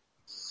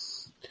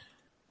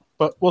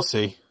 But we'll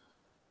see.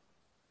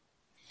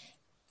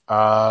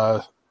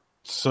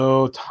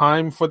 So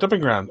time for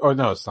Dumping Ground. Oh,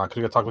 no, it's not, because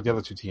we got to talk about the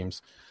other two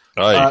teams.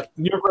 New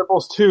York Red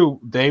Bulls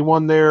 2, they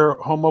won their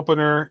home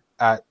opener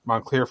at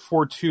Montclair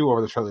 4-2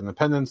 over the Charlotte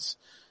Independence.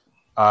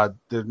 The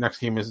next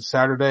game is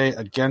Saturday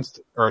at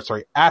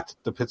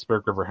the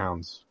Pittsburgh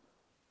Riverhounds.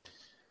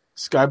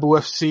 Sky Blue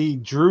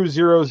FC drew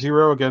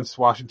 0-0 against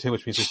Washington,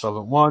 which means they still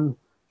haven't won.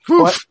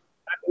 But at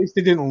least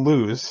they didn't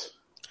lose.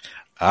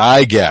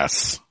 I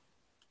guess.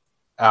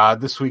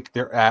 This week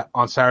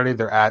on Saturday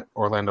they're at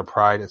Orlando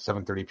Pride at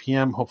 7:30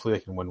 p.m. Hopefully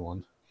they can win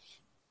one.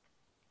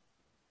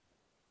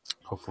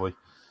 Hopefully.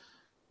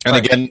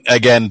 And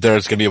again,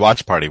 there's going to be a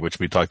watch party, which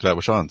we talked about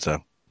with Sean.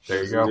 So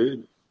there you go.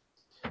 Indeed.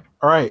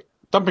 All right,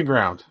 Dumping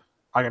Ground.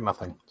 I got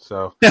nothing.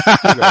 So,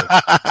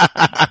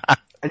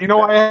 and you know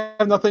why I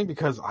have nothing?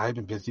 Because I've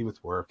been busy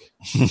with work.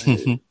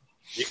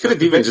 You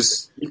could have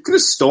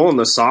stolen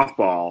the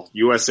softball.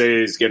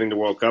 USA is getting the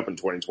World Cup in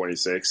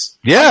 2026.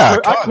 Yeah,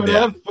 I could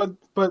have,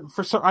 but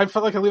I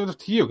felt like I leave it up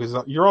to you because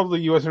you're all the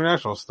U.S.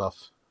 international stuff.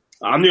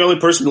 I'm the only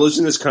person who lives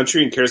in this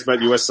country and cares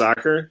about U.S.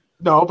 soccer.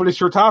 No, but it's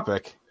your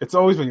topic. It's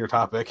always been your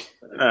topic.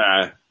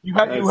 You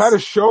had a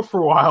show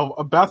for a while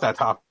about that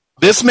topic.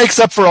 This makes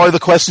up for all the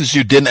questions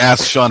you didn't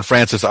ask Sean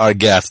Francis, our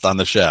guest on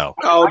the show.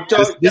 Oh,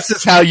 this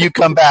is how you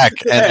come back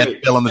and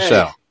fill in the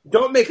show.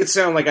 Don't make it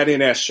sound like I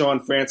didn't ask Sean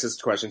Francis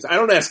questions. I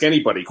don't ask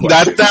anybody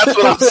questions. That's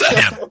what I'm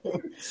saying.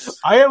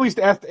 I at least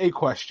asked a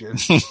question.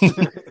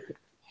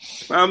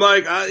 I'm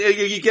like,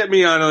 you get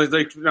me on.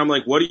 I'm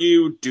like, what do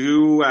you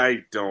do? I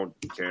don't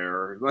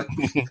care.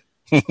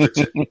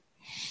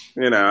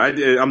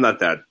 I'm not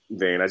that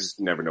vain. I just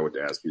never know what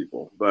to ask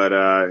people.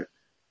 But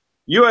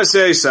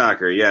USA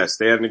soccer, yes,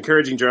 they had an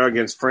encouraging draw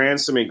against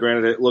France. I mean,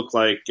 granted, it looked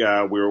like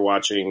we were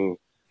watching,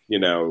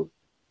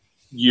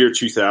 year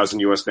 2000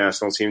 U.S.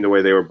 national team the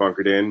way they were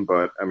bunkered in.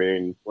 But I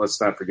mean,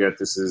 let's not forget it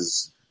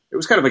was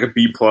kind of like a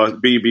B plus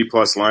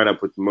lineup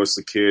with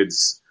mostly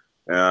kids,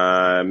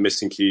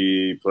 missing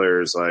key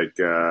players like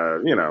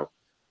DeAndre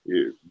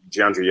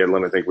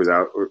Yedlin, I think was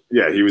out.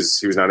 Yeah, he was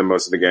not in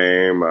most of the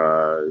game.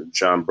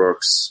 John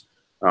Brooks,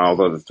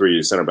 although the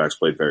three center backs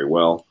played very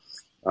well.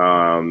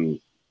 But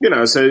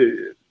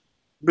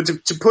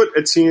to put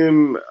a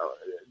team,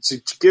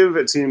 to give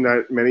a team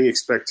that many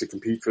expect to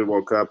compete for the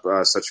World Cup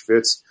such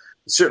fits,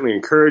 it's certainly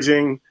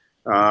encouraging.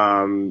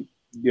 In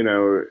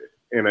a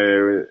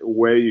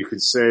way, you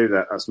could say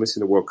that us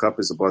missing the World Cup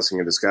is a blessing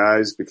in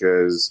disguise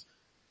because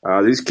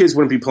these kids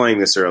wouldn't be playing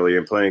this early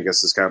and playing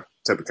against this type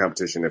of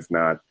competition if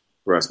not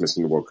for us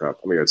missing the World Cup.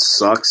 I mean, it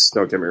sucks.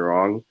 Don't get me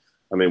wrong.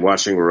 I mean,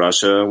 watching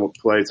Russia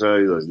play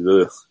today,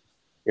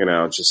 You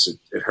know, just it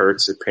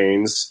hurts, it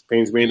pains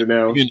me to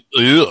know. Ugh.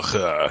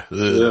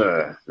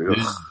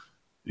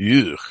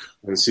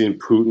 And seeing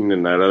Putin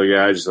and that other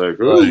guy just like,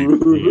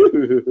 Terrible.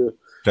 you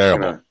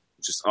know,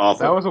 just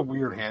awful. That was a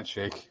weird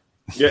handshake.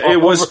 Yeah, it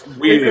was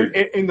weird.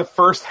 In the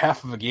first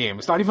half of the game.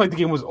 It's not even like the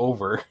game was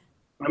over.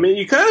 I mean,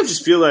 you kind of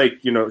just feel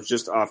like, you know,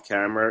 just off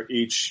camera,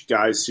 each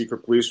guy's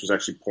secret police was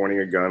actually pointing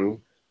a gun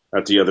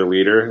at the other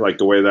leader, like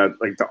the way that,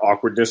 like the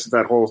awkwardness of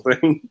that whole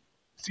thing.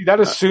 See, that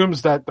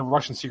assumes that the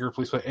Russian secret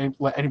police would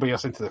let anybody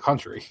else into the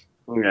country.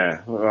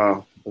 Yeah,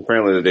 well,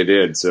 apparently they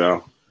did.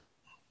 So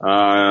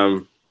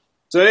that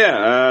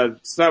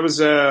was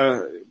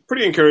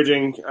pretty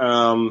encouraging.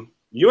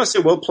 USA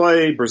will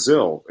play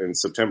Brazil in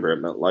September at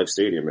MetLife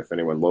Stadium if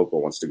anyone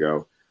local wants to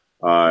go.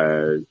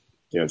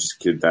 You know, just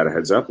give that a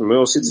heads up, and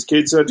we'll see these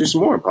kids do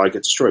some more and probably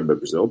get destroyed by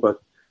Brazil.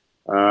 But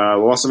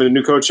we'll also have a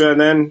new coach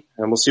then, and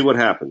we'll see what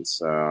happens.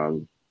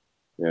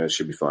 It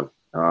should be fun.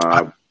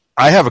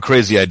 I have a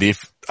crazy idea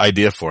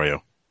for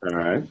you. All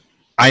right.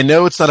 I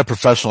know it's not a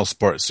professional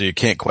sport, so you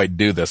can't quite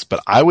do this,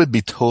 but I would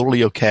be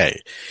totally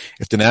okay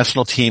if the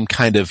national team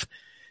kind of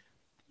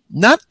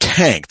not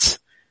tanked,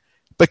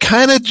 but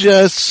kind of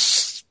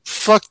just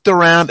fucked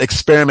around,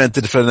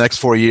 experimented for the next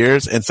 4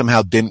 years, and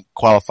somehow didn't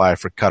qualify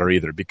for Qatar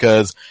either,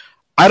 because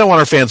I don't want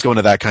our fans going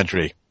to that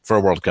country for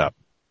a World Cup.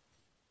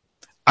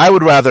 I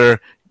would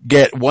rather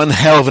get one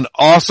hell of an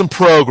awesome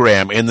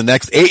program in the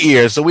next 8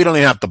 years so we don't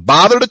even have to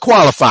bother to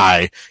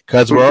qualify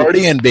because we're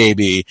already in,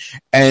 baby,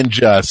 and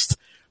just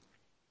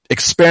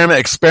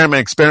experiment,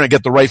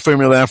 get the right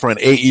formula down for in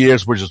 8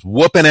 years. We're just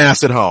whooping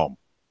ass at home.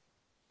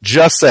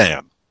 Just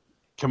saying.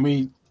 Can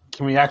we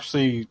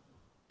actually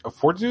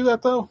afford to do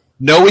that, though?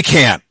 No, we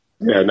can't.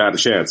 Yeah, not a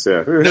chance.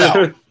 Yeah.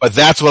 No, but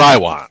that's what I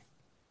want.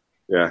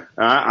 Yeah.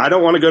 I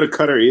don't want to go to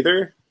Qatar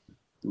either,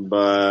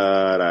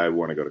 but I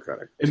want to go to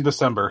Qatar. In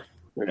December.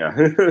 Yeah.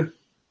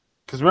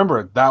 Because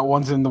remember, that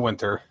one's in the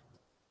winter.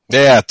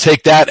 Yeah,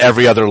 take that,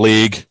 every other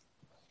league.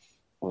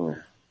 So,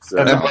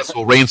 And MLS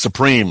will reign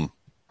supreme.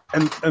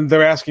 And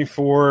they're asking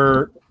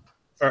for,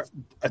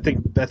 I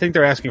think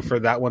they're asking for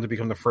that one to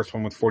become the first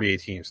one with 48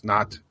 teams,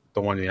 not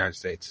the one in the United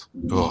States.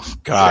 Oh,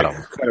 God.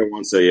 Qatar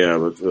wants to, yeah,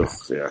 but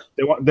yeah.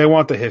 They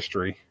want the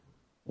history.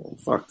 Oh,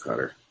 fuck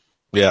Qatar.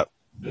 Yeah.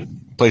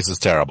 Place is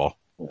terrible.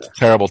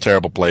 Terrible,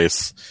 terrible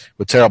place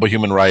with terrible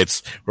human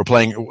rights. We're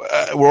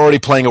already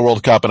playing a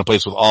World Cup in a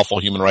place with awful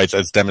human rights,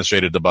 as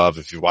demonstrated above.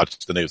 If you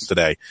watched the news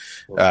today,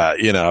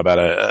 about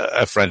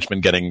a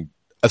Frenchman getting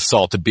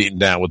assaulted, beaten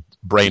down with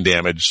brain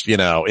damage,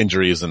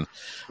 injuries, and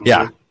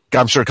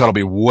I'm sure Qatar will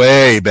be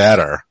way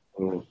better.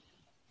 Way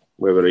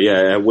better,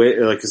 yeah.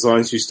 Like as long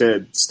as you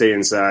stay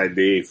inside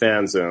the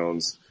fan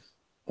zones,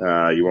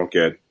 you won't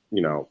get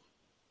your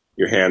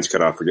hands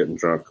cut off for getting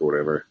drunk or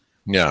whatever.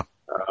 Yeah.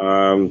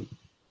 So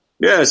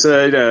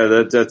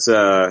that's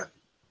so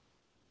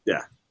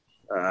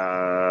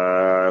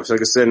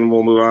like I said,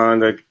 we'll move on.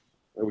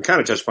 We kind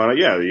of touched upon it.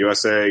 Yeah, the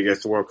USA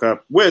gets the World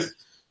Cup with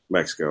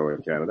Mexico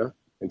and Canada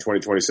in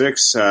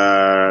 2026.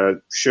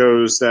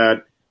 Shows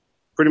that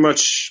pretty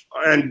much,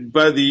 and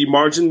by the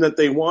margin that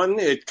they won,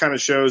 it kind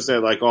of shows that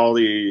like all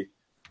the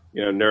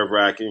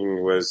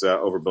nerve-wracking was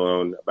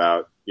overblown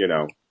about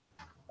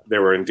they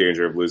were in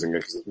danger of losing it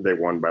because they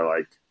won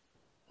by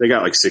they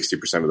got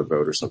 60% of the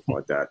vote or something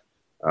like that.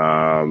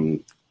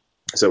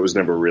 So it was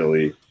never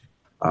really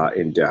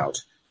in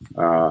doubt.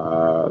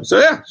 So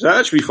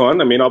that should be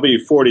fun. I mean, I'll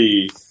be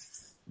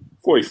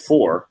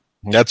 44.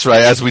 That's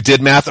right, as we did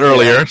math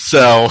earlier.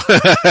 So,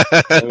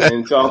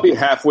 so I'll be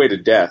halfway to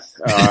death.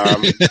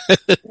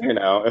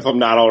 If I'm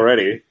not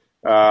already.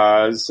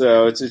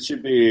 So it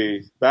should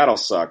be, that'll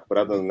suck. But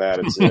other than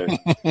that,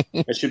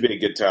 it should be a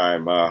good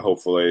time.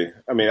 Hopefully.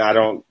 I mean, I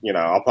don't,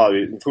 I'll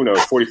probably, who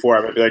knows, 44,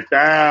 I might be like,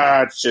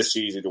 it's just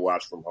easy to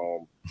watch from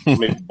home.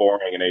 Maybe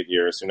boring in 8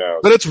 years. Who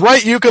knows? But it's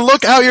right. You can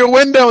look out your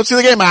window and see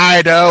the game.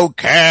 I don't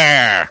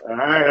care.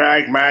 I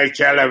like my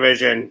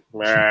television.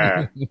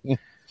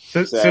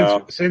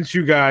 Since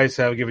you guys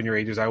have given your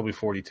ages, I will be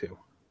 42.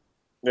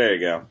 There you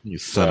go. You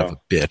son of a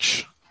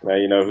bitch. Now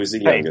you know who's the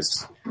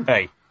youngest.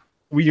 Hey,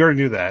 we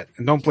already knew that.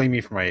 And don't blame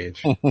me for my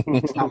age.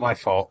 It's not my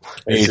fault.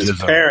 It's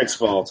his parents'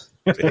 fault.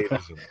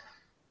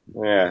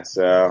 Yeah,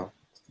 so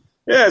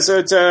it's,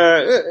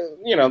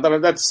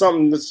 that's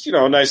something that's,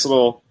 a nice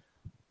little,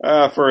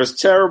 for as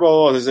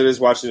terrible as it is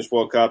watching this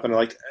World Cup, and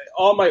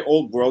all my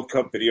old World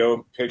Cup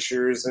video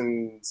pictures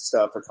and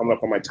stuff are coming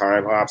up on my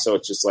time hop, so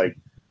it's just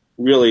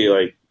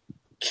really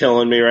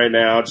killing me right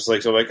now. Just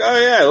oh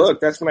yeah,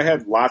 look, that's when I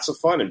had lots of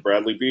fun in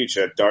Bradley Beach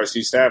at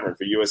Darcy's Tavern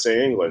for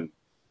USA England.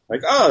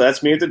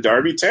 That's me at the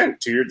Derby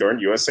tent to your darn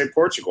USA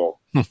Portugal.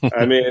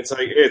 I mean, it's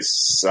it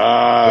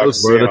sucks.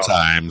 Those were the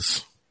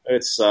times.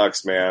 It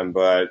sucks, man,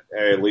 but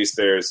hey, at least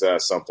there's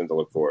something to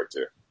look forward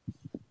to.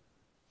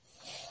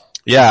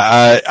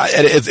 Yeah,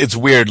 it's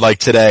weird.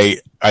 Today,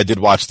 I did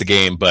watch the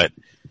game, but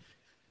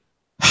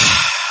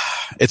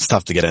it's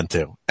tough to get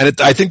into.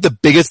 And I think the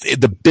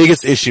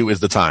biggest issue is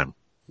the time.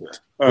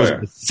 Oh,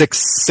 yeah.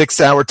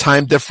 6 hour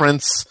time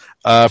difference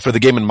for the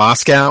game in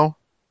Moscow.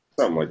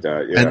 Something like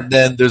that, yeah. And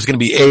then there's going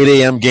to be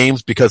 8 a.m.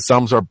 games because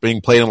some are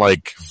being played in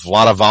like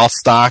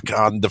Vladivostok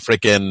on the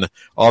freaking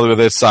all the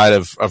other side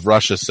of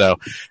Russia. So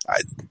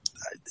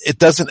it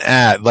doesn't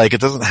add, like,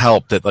 it doesn't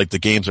help that like the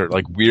games are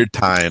like weird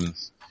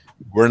times.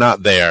 We're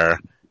not there.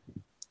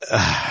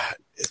 I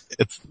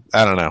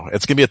don't know.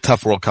 It's going to be a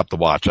tough World Cup to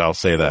watch. I'll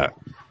say that.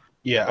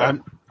 Yeah,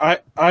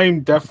 I'm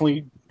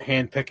definitely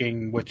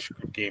handpicking which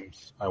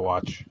games I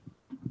watch.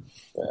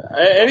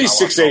 Any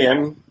 6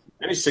 a.m.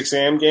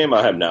 game,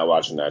 I am not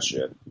watching that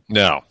shit.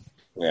 No.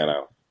 You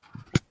know.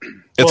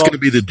 It's going to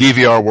be the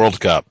DVR World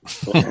Cup.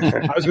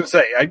 I was going to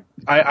say,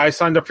 I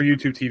signed up for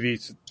YouTube TV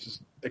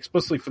just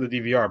explicitly for the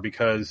DVR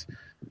because,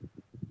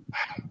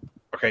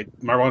 okay,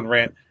 my one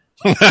rant.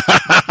 There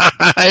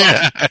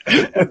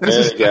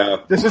you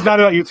go. This is not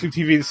about YouTube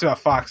TV. This is about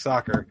Fox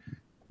Soccer.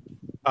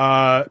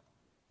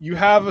 You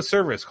have a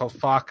service called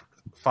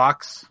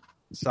Fox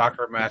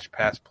Soccer Match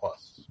Pass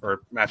Plus,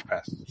 or Match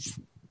Pass.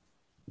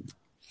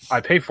 I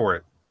pay for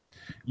it.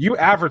 You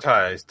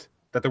advertised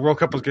that the World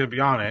Cup was going to be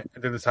on it,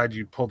 and then decided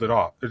you pulled it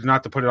off. There's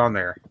not to put it on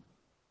there.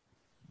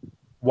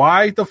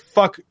 Why the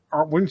fuck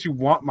wouldn't you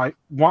want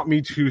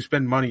me to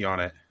spend money on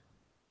it,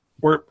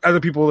 or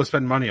other people to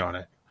spend money on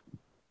it?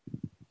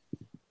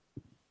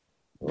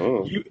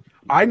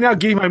 I now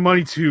gave my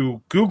money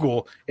to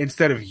Google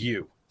instead of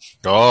you.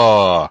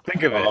 Oh,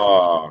 Think of it.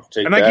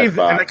 Take And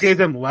I gave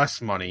them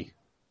less money.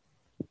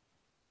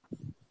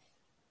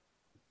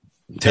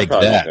 take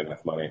Probably that. not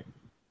enough money.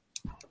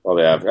 Well,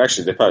 they have.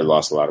 Actually, they probably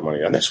lost a lot of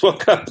money on this World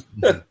Cup.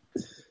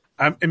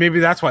 And maybe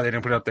that's why they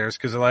didn't put it up there, is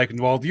because they're like,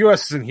 well, the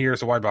U.S. isn't here,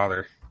 so why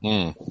bother?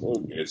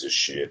 Who gives a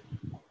shit?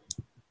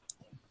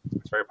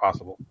 It's very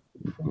possible.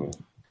 All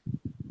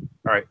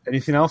right.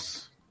 Anything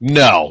else?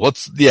 No.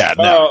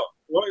 No.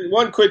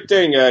 One quick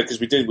thing, because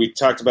we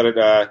talked about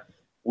it.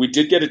 We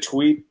did get a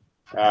tweet.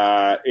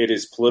 It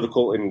is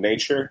political in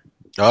nature.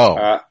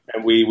 Oh.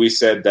 And we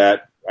said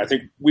that. I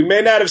think we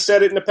may not have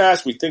said it in the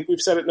past. We think we've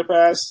said it in the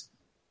past.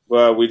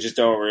 But we just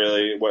don't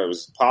really. What it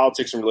was,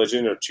 politics and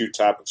religion are two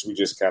topics we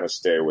just kind of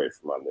stay away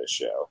from on this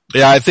show.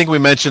 Yeah, I think we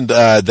mentioned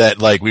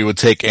that like we would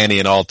take any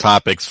and all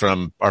topics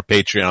from our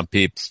Patreon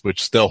peeps,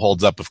 which still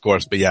holds up, of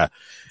course. But yeah,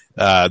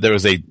 there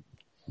was it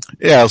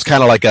was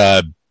kind of like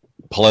a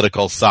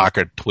political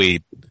soccer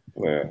tweet.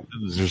 Yeah.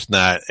 It's just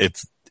not.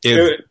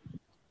 We're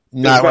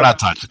not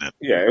touching it.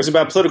 Yeah, it was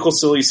about political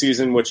silly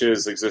season, which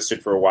has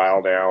existed for a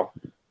while now.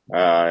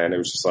 And it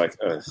was just like,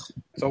 ugh.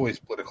 It's always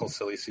political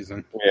silly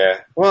season. Yeah.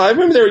 Well, I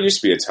remember there used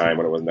to be a time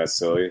when it wasn't that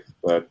silly,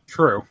 but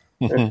True.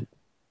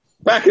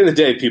 back in the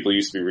day, people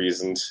used to be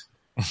reasoned.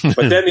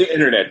 But then the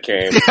internet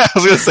came, I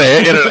was gonna say,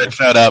 internet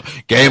shut up.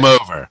 Game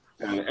over.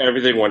 and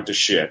everything went to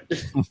shit.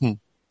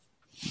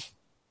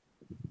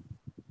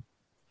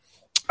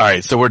 All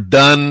right, so we're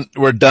done.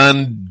 We're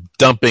done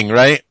dumping,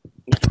 right?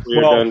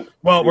 We're done.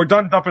 Well, we're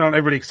done dumping on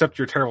everybody except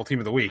your terrible team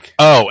of the week.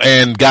 Oh,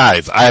 and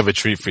guys, I have a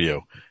treat for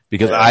you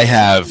because I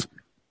have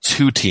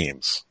 2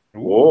 teams.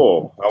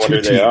 Whoa, I wonder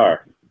who they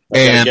are.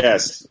 And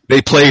yes,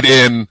 they played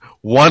in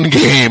one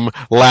game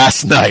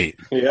last night.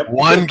 Yep.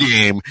 One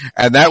game,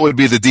 and that would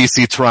be the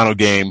DC Toronto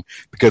game,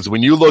 because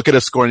when you look at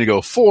a score and you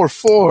go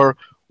 4-4,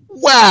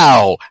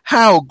 wow,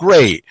 how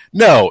great.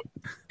 No,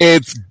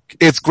 it's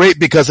great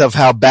because of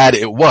how bad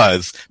it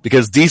was,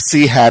 because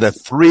DC had a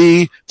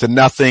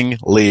 3-0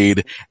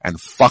 lead and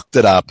fucked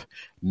it up.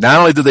 Not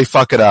only did they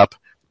fuck it up,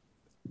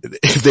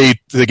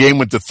 the game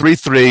went to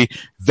 3-3.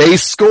 They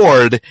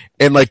scored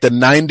in like the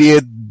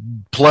 90th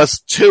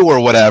 +2 or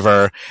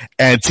whatever,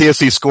 and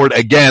TFC scored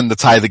again to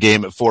tie the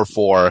game at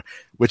 4-4,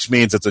 which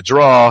means it's a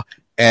draw,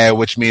 and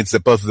which means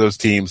that both of those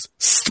teams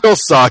still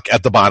suck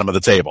at the bottom of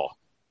the table.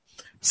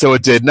 So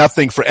it did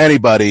nothing for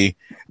anybody,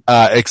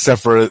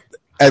 except for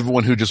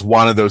everyone who just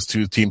wanted those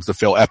 2 teams to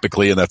fail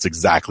epically, and that's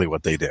exactly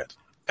what they did.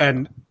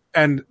 And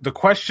the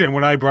question,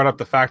 when I brought up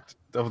the fact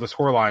of the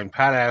scoreline,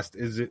 Pat asked,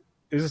 is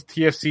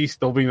TFC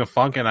still being a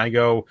funk? And I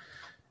go,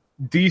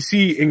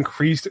 DC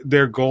increased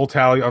their goal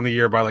tally on the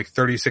year by like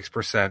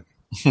 36%.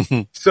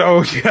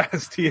 So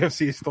yes,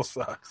 TFC still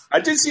sucks. I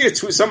did see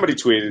somebody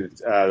tweeted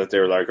that they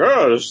were like,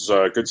 "Oh, this is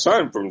a good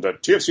sign from the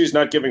TFC's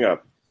not giving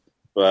up."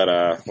 But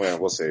well,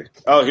 we'll see.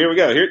 Oh, here we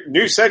go. Here,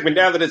 new segment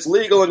now that it's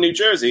legal in New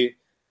Jersey.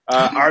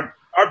 Our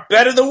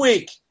bet of the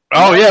week.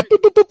 Oh yeah,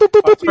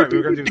 That's right, we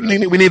were gonna do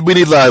that. we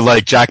need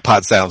like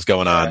jackpot sounds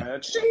going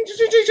on. Ching,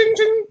 ching, ching, ching,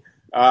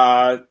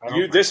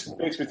 ching. This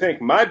makes me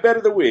think. My bet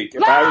of the week.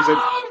 If I was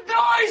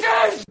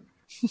Noises!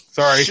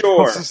 Sorry, Sure.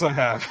 what's this I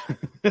have?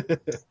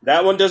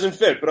 that one doesn't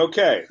fit, but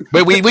okay.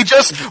 But we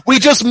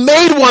just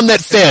made one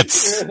that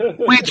fits.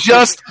 We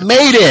just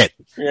made it.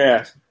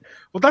 Yeah,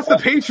 Well, that's the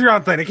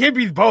Patreon thing. It can't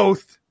be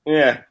both.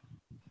 yeah.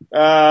 All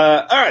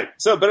right.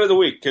 So bet of the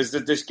week, because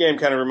this game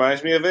kind of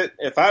reminds me of it.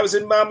 If I was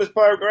in Monmouth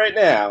Park right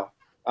now,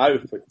 I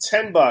would put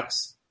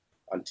 $10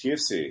 on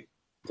TFC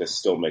to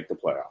still make the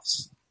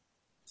playoffs.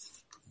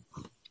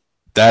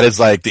 That is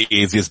like the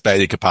easiest bet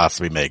you could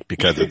possibly make,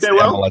 because You think it's they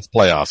will? MLS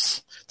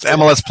playoffs. It's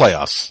MLS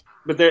playoffs.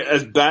 But they're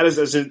as bad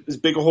as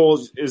big a hole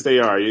as they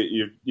are.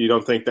 You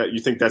don't think that? You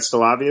think that's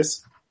still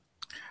obvious?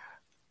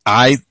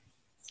 I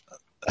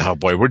Oh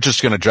boy, we're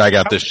just going to drag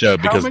out this show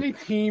How because many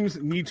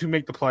teams need to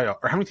make the playoff,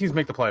 or how many teams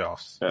make the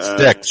playoffs?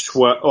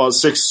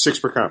 Six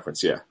per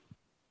conference. Yeah.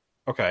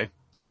 Okay.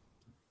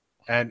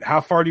 And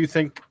how far do you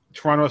think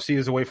Toronto FC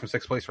is away from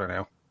sixth place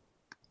right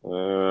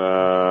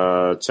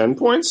now? 10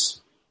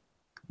 points.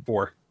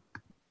 4.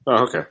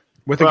 Oh, okay.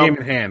 With a game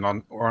in hand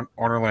on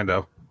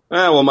Orlando.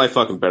 Well, my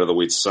fucking bet of the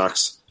week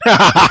sucks. Hey,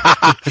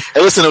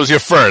 listen, it was your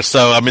first,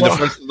 so I mean, the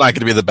first is not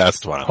going to be the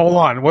best one. Hold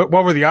on. What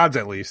were the odds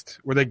at least?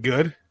 Were they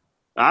good?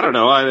 I don't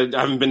know. I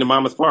haven't been to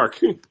Monmouth Park.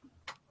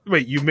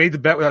 Wait, you made the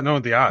bet without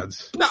knowing the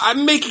odds? No,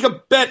 I'm making a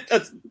bet, a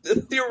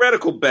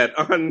theoretical bet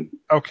on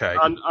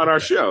our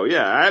show.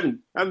 Yeah, I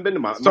haven't been to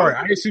Monmouth. Sorry,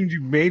 I assumed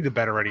you made the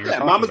bet already. Yeah,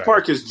 Monmouth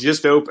Park is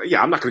just open.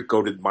 Yeah, I'm not going to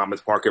go to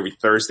Monmouth Park every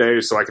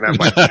Thursday so I can have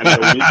my bet of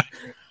the week.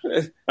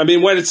 I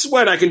mean, when it's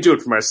when I can do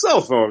it from my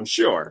cell phone,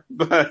 sure,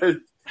 but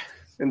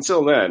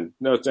until then,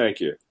 no, thank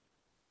you.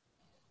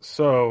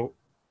 So,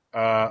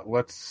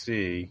 let's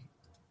see.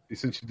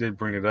 Since you did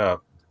bring it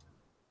up,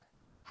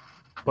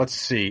 let's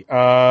see.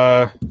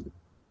 I'm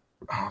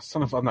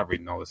not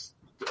reading all this.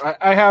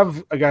 I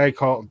have a guy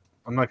called.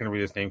 I'm not going to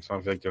read his name, so I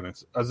don't feel like doing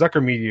it. A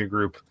Zucker Media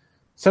Group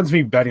sends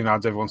me betting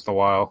odds every once in a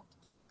while.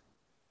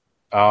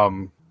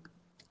 I'll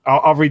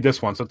read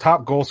this one. So,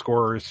 top goal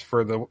scorers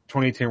for the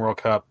 2018 World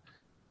Cup.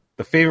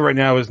 The favorite right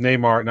now is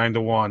Neymar at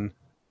 9-1.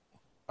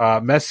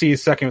 Messi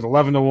is second with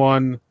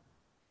 11-1.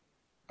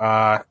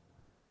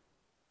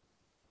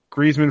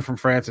 Griezmann from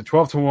France at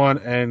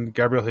 12-1, and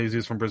Gabriel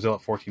Jesus from Brazil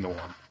at 14-1.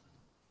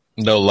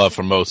 No love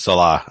for Mo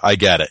Salah. I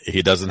get it.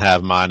 He doesn't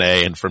have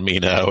Mane and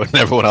Firmino and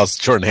everyone else,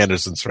 Jordan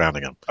Henderson,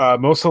 surrounding him.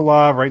 Mo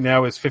Salah right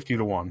now is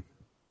 50-1.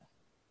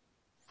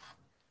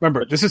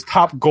 Remember, this is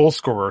top goal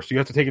scorer, so you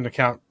have to take into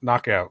account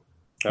knockout.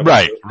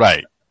 Right.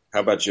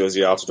 How about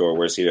Josie Altidore?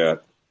 Where's he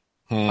at?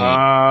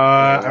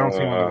 I don't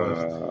see one of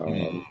those.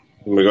 I'm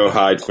gonna go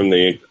hide from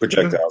the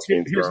projectiles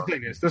being Here's thrown. the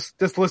thing: is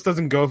this list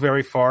doesn't go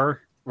very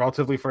far,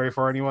 relatively very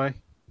far anyway.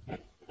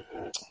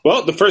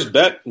 Well, the first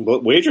bet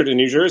wagered in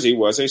New Jersey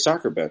was a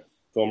soccer bet.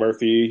 Phil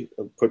Murphy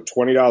put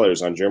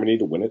 $20 on Germany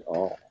to win it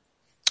all.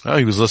 Oh,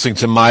 he was listening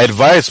to my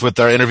advice with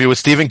our interview with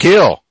Stephen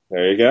Keel.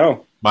 There you go.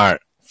 All right.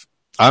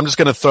 I'm just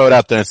going to throw it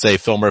out there and say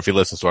Phil Murphy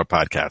listens to our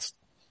podcast.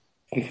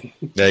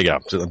 There you go.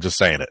 I'm just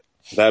saying it.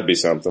 That'd be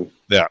something.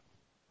 Yeah.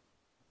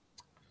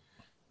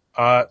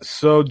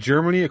 So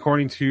Germany,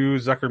 according to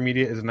Zucker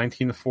Media, is a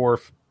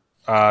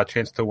 19-4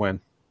 chance to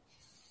win.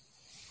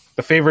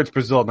 The favorite's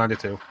Brazil at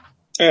 9-2.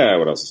 Yeah,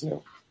 what else is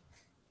new?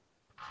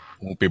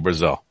 Won't be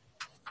Brazil.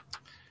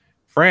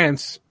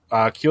 France,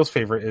 Kiel's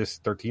favorite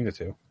is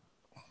 13-2.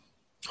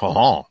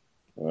 Oh.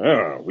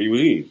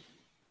 Oui.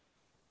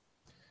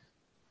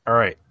 All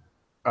right.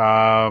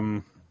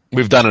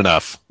 We've done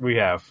enough. We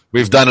have.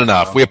 We've done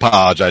enough. We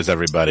apologize,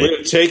 everybody. We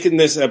have taken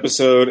this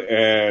episode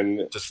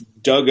and just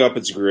dug up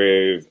its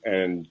grave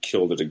and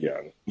killed it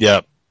again.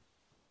 Yep.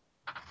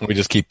 We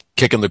just keep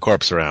kicking the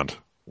corpse around.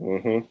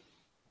 Mm-hmm.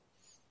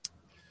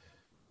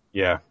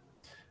 Yeah.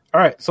 All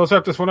right, so let's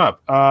wrap this one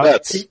up.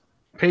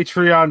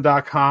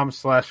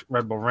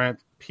 Patreon.com/Red Bull Rant.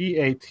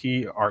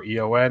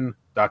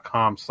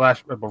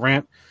 Patreon.com/Red Bull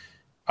Rant.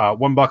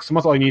 $1 a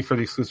month, all you need for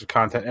the exclusive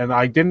content. And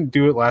I didn't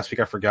do it last week.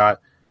 I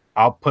forgot.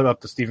 I'll put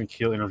up the Stephen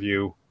Keel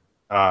interview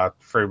for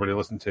everybody to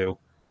listen to.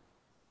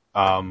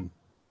 And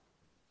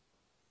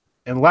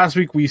last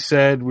week we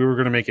said we were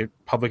going to make it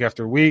public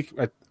after a week.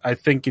 I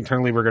think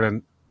internally we're going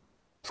to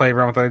play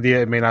around with the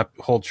idea. It may not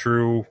hold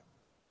true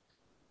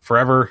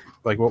forever.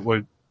 Like what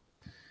would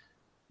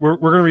we're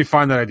going to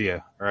refine that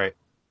idea. All right,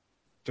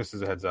 just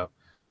as a heads up.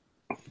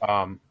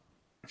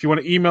 If you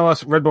want to email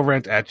us,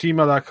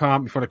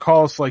 redbullrant@gmail.com. If you want to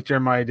call us like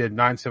Jeremiah did,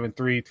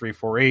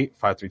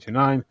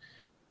 973-348-5329.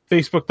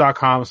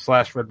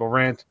 Facebook.com/Red Bull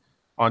Rant.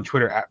 On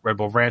Twitter @Red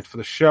Bull Rant for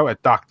the show.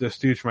 Dr.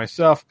 Stooge for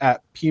myself.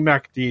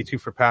 PMACDA2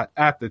 for Pat.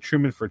 @The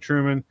Truman for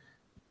Truman.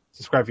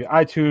 Subscribe via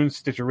iTunes,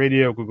 Stitcher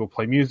Radio, Google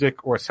Play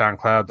Music, or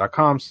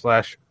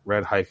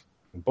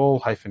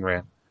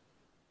SoundCloud.com/Red-Bull-Rant.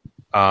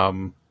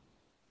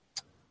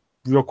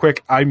 Real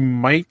quick, I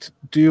might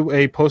do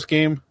a post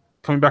game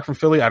coming back from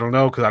Philly. I don't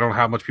know because I don't know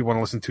how much people want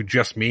to listen to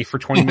just me for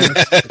 20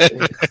 minutes.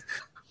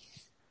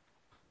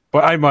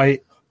 But I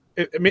might.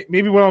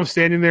 Maybe when I'm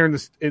standing there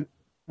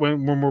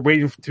when we're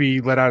waiting to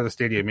be let out of the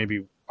stadium,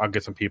 maybe I'll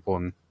get some people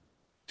and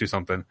do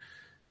something.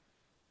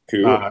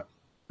 Cool.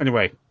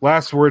 Anyway,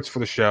 last words for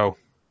the show.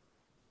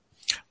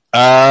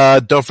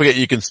 Don't forget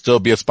you can still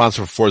be a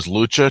sponsor for Forza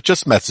Lucha.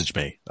 Just message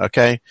me,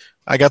 okay?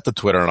 I got the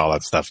Twitter and all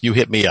that stuff. You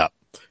hit me up,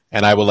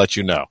 and I will let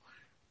you know.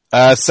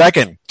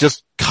 Second,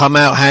 just come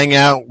out, hang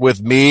out with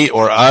me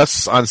or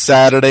us on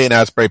Saturday in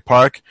Asbury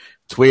Park.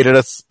 Tweet at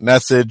us,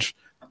 message,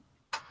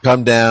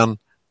 come down,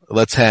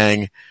 let's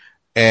hang.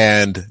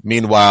 And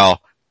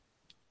meanwhile,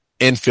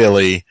 in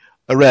Philly,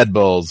 the Red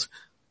Bulls,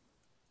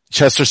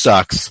 Chester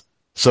sucks,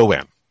 so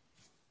win.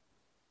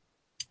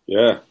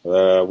 Yeah,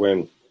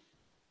 win.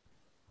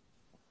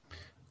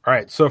 All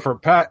right, so for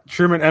Pat,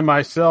 Truman, and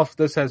myself,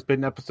 this has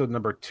been episode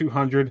number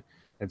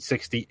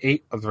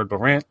 268 of the Red Bull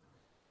Rant.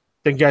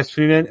 Thank you guys for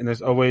tuning in, and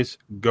as always,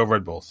 go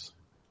Red Bulls.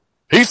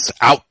 Peace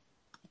out.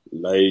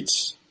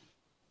 Lights.